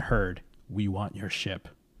of a sudden heard, "We want your ship.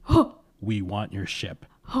 We want your ship."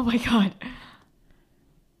 Oh my God.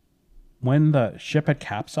 when the ship had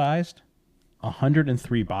capsized,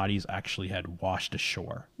 103 bodies actually had washed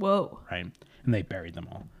ashore, Whoa. right? And they buried them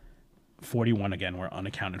all. 41 again were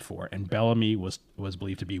unaccounted for, and Bellamy was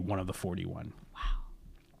believed to be one of the 41. Wow.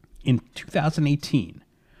 In 2018,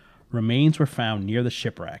 remains were found near the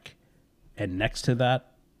shipwreck, and next to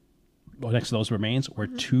those remains were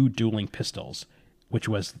two dueling pistols, which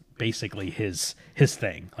was basically his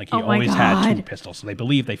thing. Like he Oh my always had two God. pistols. So they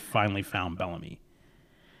believe they finally found Bellamy.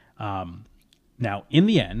 Now, in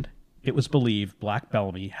the end, it was believed Black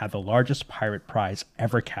Bellamy had the largest pirate prize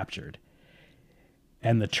ever captured,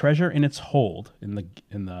 and the treasure in its hold in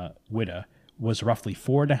the Whydah was roughly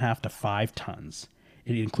 4.5 to 5 tons.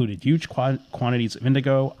 It included huge quantities of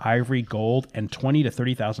indigo, ivory, gold, and 20 to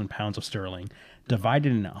 30,000 pounds of sterling,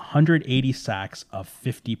 divided in 180 sacks of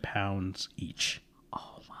 50 pounds each.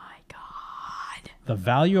 Oh my God. The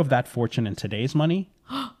value of that fortune in today's money,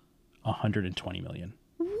 120 million.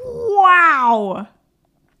 Wow.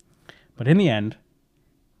 But in the end,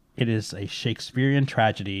 it is a Shakespearean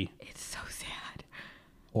tragedy It's so sad.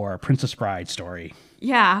 or a Princess Bride story.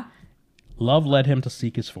 Yeah. Love led him to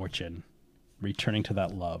seek his fortune. Returning to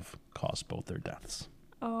that love caused both their deaths.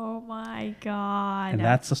 Oh my God. And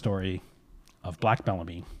that's the story of Black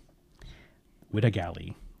Bellamy, Whydah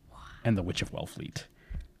Galley, and the Witch of Wellfleet.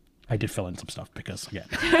 I did fill in some stuff because, again,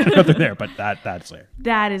 nothing there, but that's there.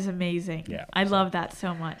 That is amazing. Yeah, I so- love that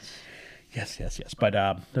so much. Yes. But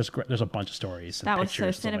there's a bunch of stories. And That was so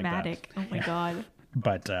pictures, stuff like that. cinematic. Oh my God.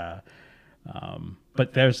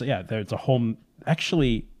 But there's a whole.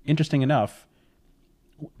 Actually, interesting enough,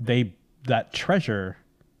 that treasure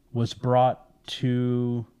was brought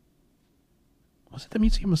to. Was it the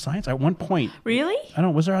Museum of Science at one point? Really? I don't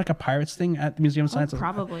know. Was there like a pirates thing at the Museum of Science?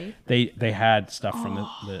 Probably. They had stuff from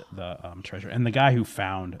the treasure, and the guy who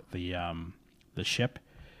found the ship,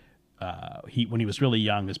 when he was really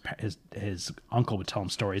young, his uncle would tell him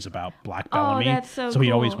stories about Black Bellamy. that's so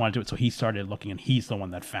he always cool. wanted to do it. So he started looking, and he's the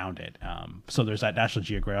one that found it. So there's that National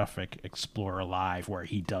Geographic Explorer Live where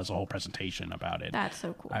he does a whole presentation about it. That's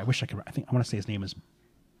so cool. I wish I could. I want to say his name is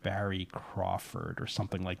Barry Crawford or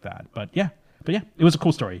something like that. But yeah, it was a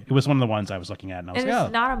cool story. It was one of the ones I was looking at, and I was And like,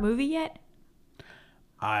 it's not a movie yet?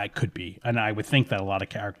 I could be, and I would think that a lot of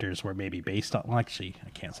characters were maybe based on. Well, actually, I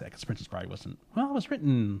can't say that because Princess Bride wasn't. Well, it was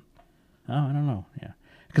written. Oh, I don't know. Yeah,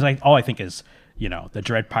 because all I think is the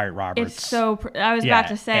Dread Pirate Roberts. It's so. I was about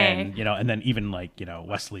to say. and, and then even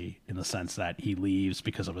Wesley in the sense that he leaves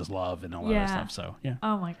because of his love and all that other stuff. So yeah,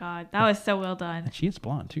 Oh my God. That was so well done. and she is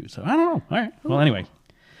blonde too. So I don't know. All right. Well, anyway,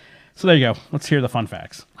 so there you go. Let's hear the fun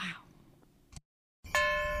facts. Wow.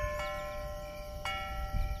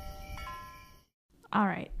 All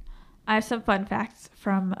right. I have some fun facts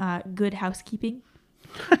from Good Housekeeping.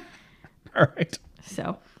 All right.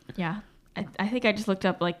 So, yeah. I think I just looked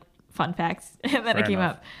up like fun facts and then Fair it came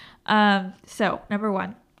enough. up. So, number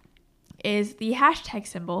 1 is the hashtag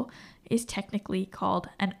symbol is technically called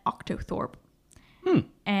an octothorpe.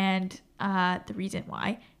 And the reason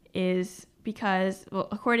why is because, well,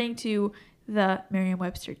 according to the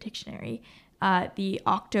Merriam-Webster dictionary, the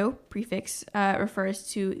octo prefix refers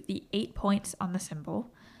to the 8 points on the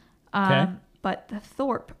symbol. Okay. But the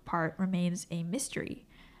thorpe part remains a mystery.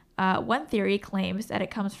 One theory claims that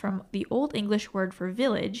it comes from the Old English word for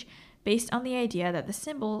village, based on the idea that the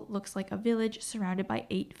symbol looks like a village surrounded by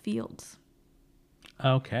 8 fields.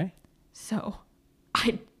 Okay. So,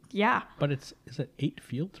 yeah. But is it 8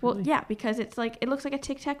 fields? Well, Really? yeah, because it looks like a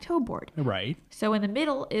tic-tac-toe board. Right. So in the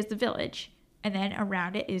middle is the village, and then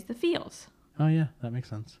around it is the fields. Oh yeah, that makes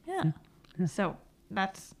sense. Yeah. So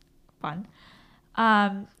that's fun.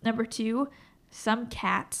 Number 2, some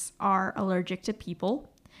cats are allergic to people.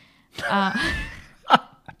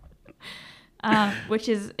 Which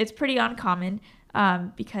it's pretty uncommon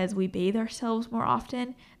because we bathe ourselves more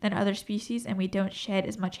often than other species and we don't shed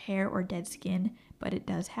as much hair or dead skin, but it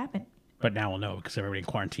does happen. But now we'll know because everybody in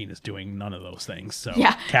quarantine is doing none of those things. So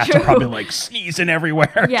Yeah, cats true. are probably like sneezing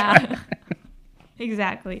everywhere. Yeah,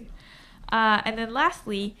 exactly. And then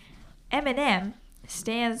lastly, M&M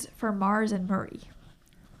stands for Mars and Murray,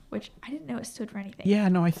 which I didn't know it stood for anything. Yeah,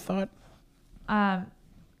 no, I thought.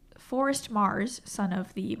 Forrest Mars, son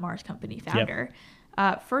of the Mars Company founder,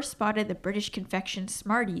 first spotted the British confection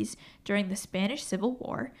Smarties during the Spanish Civil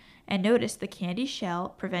War and noticed the candy shell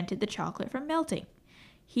prevented the chocolate from melting.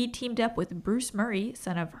 He teamed up with Bruce Murray,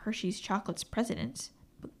 son of Hershey's Chocolate's president.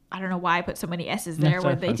 I don't know why I put so many S's there That's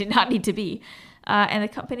when so they fun. did not need to be. And the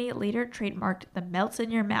company later trademarked the melts in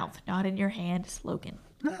your mouth, not in your hand slogan.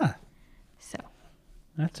 Ah, So,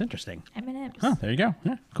 that's interesting. M&M's. Oh, there you go.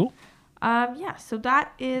 Yeah, cool. Yeah, so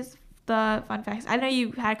that is the fun facts. I know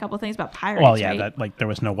you had a couple things about pirates. Well, yeah, right? that like there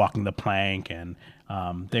was no walking the plank, and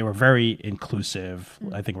they were very inclusive.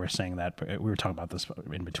 I think we were saying that, but we were talking about this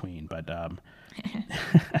in between, but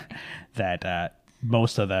that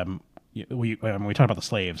most of them, we talked about the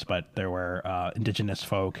slaves, but there were indigenous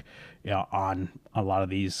folk, on a lot of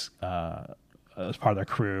these as part of their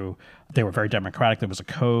crew. They were very democratic. There was a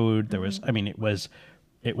code. There was, I mean, it was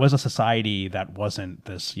a society that wasn't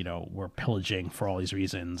this, we're pillaging for all these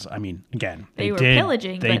reasons. I mean, again, They were did,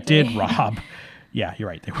 pillaging, They but did they- rob. Yeah, you're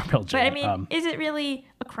right. They were pillaging. But I mean, is it really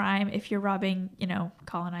a crime if you're robbing,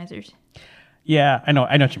 colonizers? Yeah, I know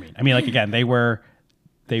what you mean. I mean, like, again, they were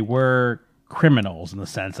criminals in the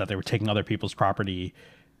sense that they were taking other people's property.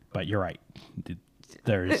 But you're right.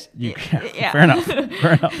 There's Yeah. fair enough.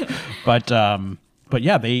 But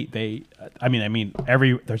yeah, they. I mean,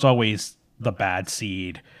 there's always the bad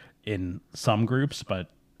seed in some groups, but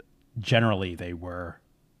generally they were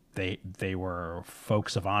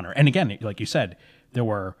folks of honor. And again, like you said, there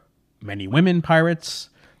were many women pirates.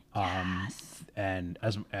 And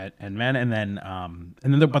men, and then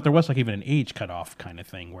but there was like even an age cutoff kind of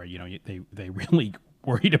thing where they really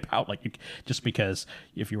worried about just because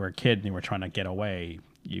if you were a kid and you were trying to get away,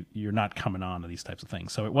 you're not coming on to these types of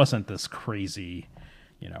things. So it wasn't this crazy,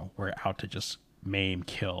 we're out to just maim,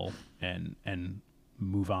 kill, and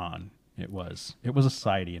move on. It was a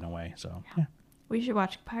society in a way. So yeah. We should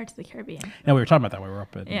watch Pirates of the Caribbean. Yeah, we were talking about that when we were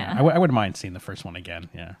up at. Yeah. I wouldn't mind seeing the first one again.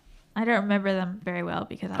 Yeah. I don't remember them very well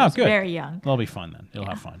because I was good. very young. It'll be fun then. You'll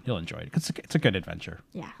have fun. You'll enjoy it. It's a good adventure.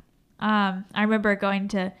 Yeah. I remember going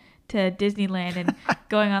to Disneyland and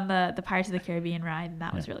going on the Pirates of the Caribbean ride, and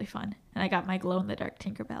that was really fun. And I got my glow-in-the-dark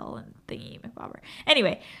Tinkerbell and thingy McBobber.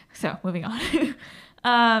 Anyway, so moving on.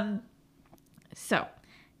 So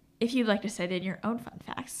if you'd like to send in your own fun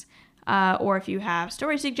facts, or if you have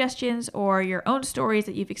story suggestions or your own stories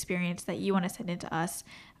that you've experienced that you want to send in to us,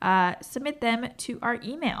 submit them to our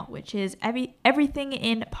email, which is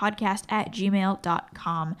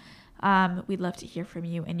everythinginpodcast@gmail.com. We'd love to hear from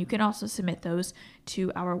you. And you can also submit those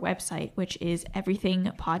to our website, which is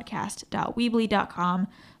everythingpodcast.weebly.com.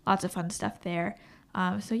 Lots of fun stuff there.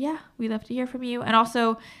 So yeah, we'd love to hear from you. And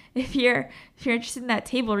also, if you're interested in that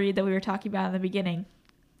table read that we were talking about in the beginning,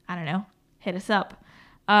 I don't know, hit us up.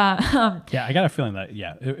 Yeah, I got a feeling that,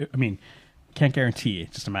 I mean, can't guarantee.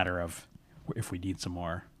 It's just a matter of if we need some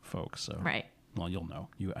more folks. So, Right. Well, you'll know.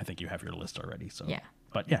 I think you have your list already. So, Yeah.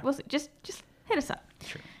 But yeah, We'll see. Just hit us up.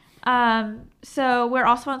 sure. So we're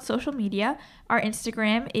also on social media. Our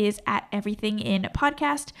Instagram is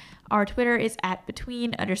 @everythinginpodcast. Our Twitter is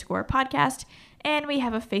 @between_podcast. And we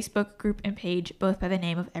have a Facebook group and page, both by the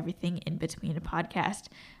name of Everything in Between a Podcast.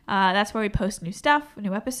 That's where we post new stuff,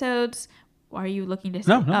 new episodes. Are you looking to?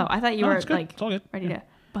 No. Oh, I thought you were it's good. like It's all good. ready to.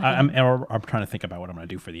 I'm trying to think about what I'm going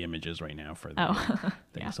to do for the images right now for the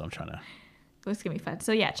thing. Yeah. So I'm trying to. It's gonna be fun.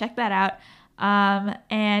 So yeah, check that out.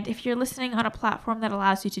 And if you're listening on a platform that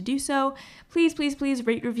allows you to do so, please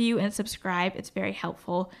rate, review, and subscribe. It's very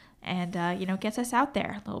helpful and gets us out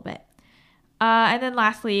there a little bit. And then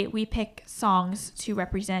lastly, we pick songs to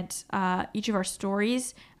represent each of our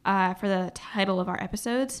stories for the title of our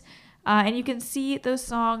episodes. And you can see those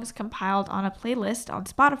songs compiled on a playlist on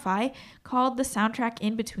Spotify called The Soundtrack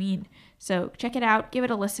in Between. So check it out, give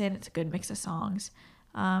it a listen. It's a good mix of songs.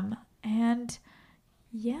 And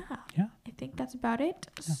yeah, I think that's about it.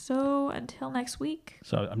 Yeah. So until next week.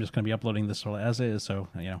 So I'm just going to be uploading this as is. So,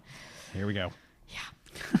 here we go.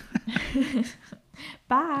 Yeah.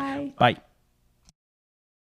 Bye. Bye.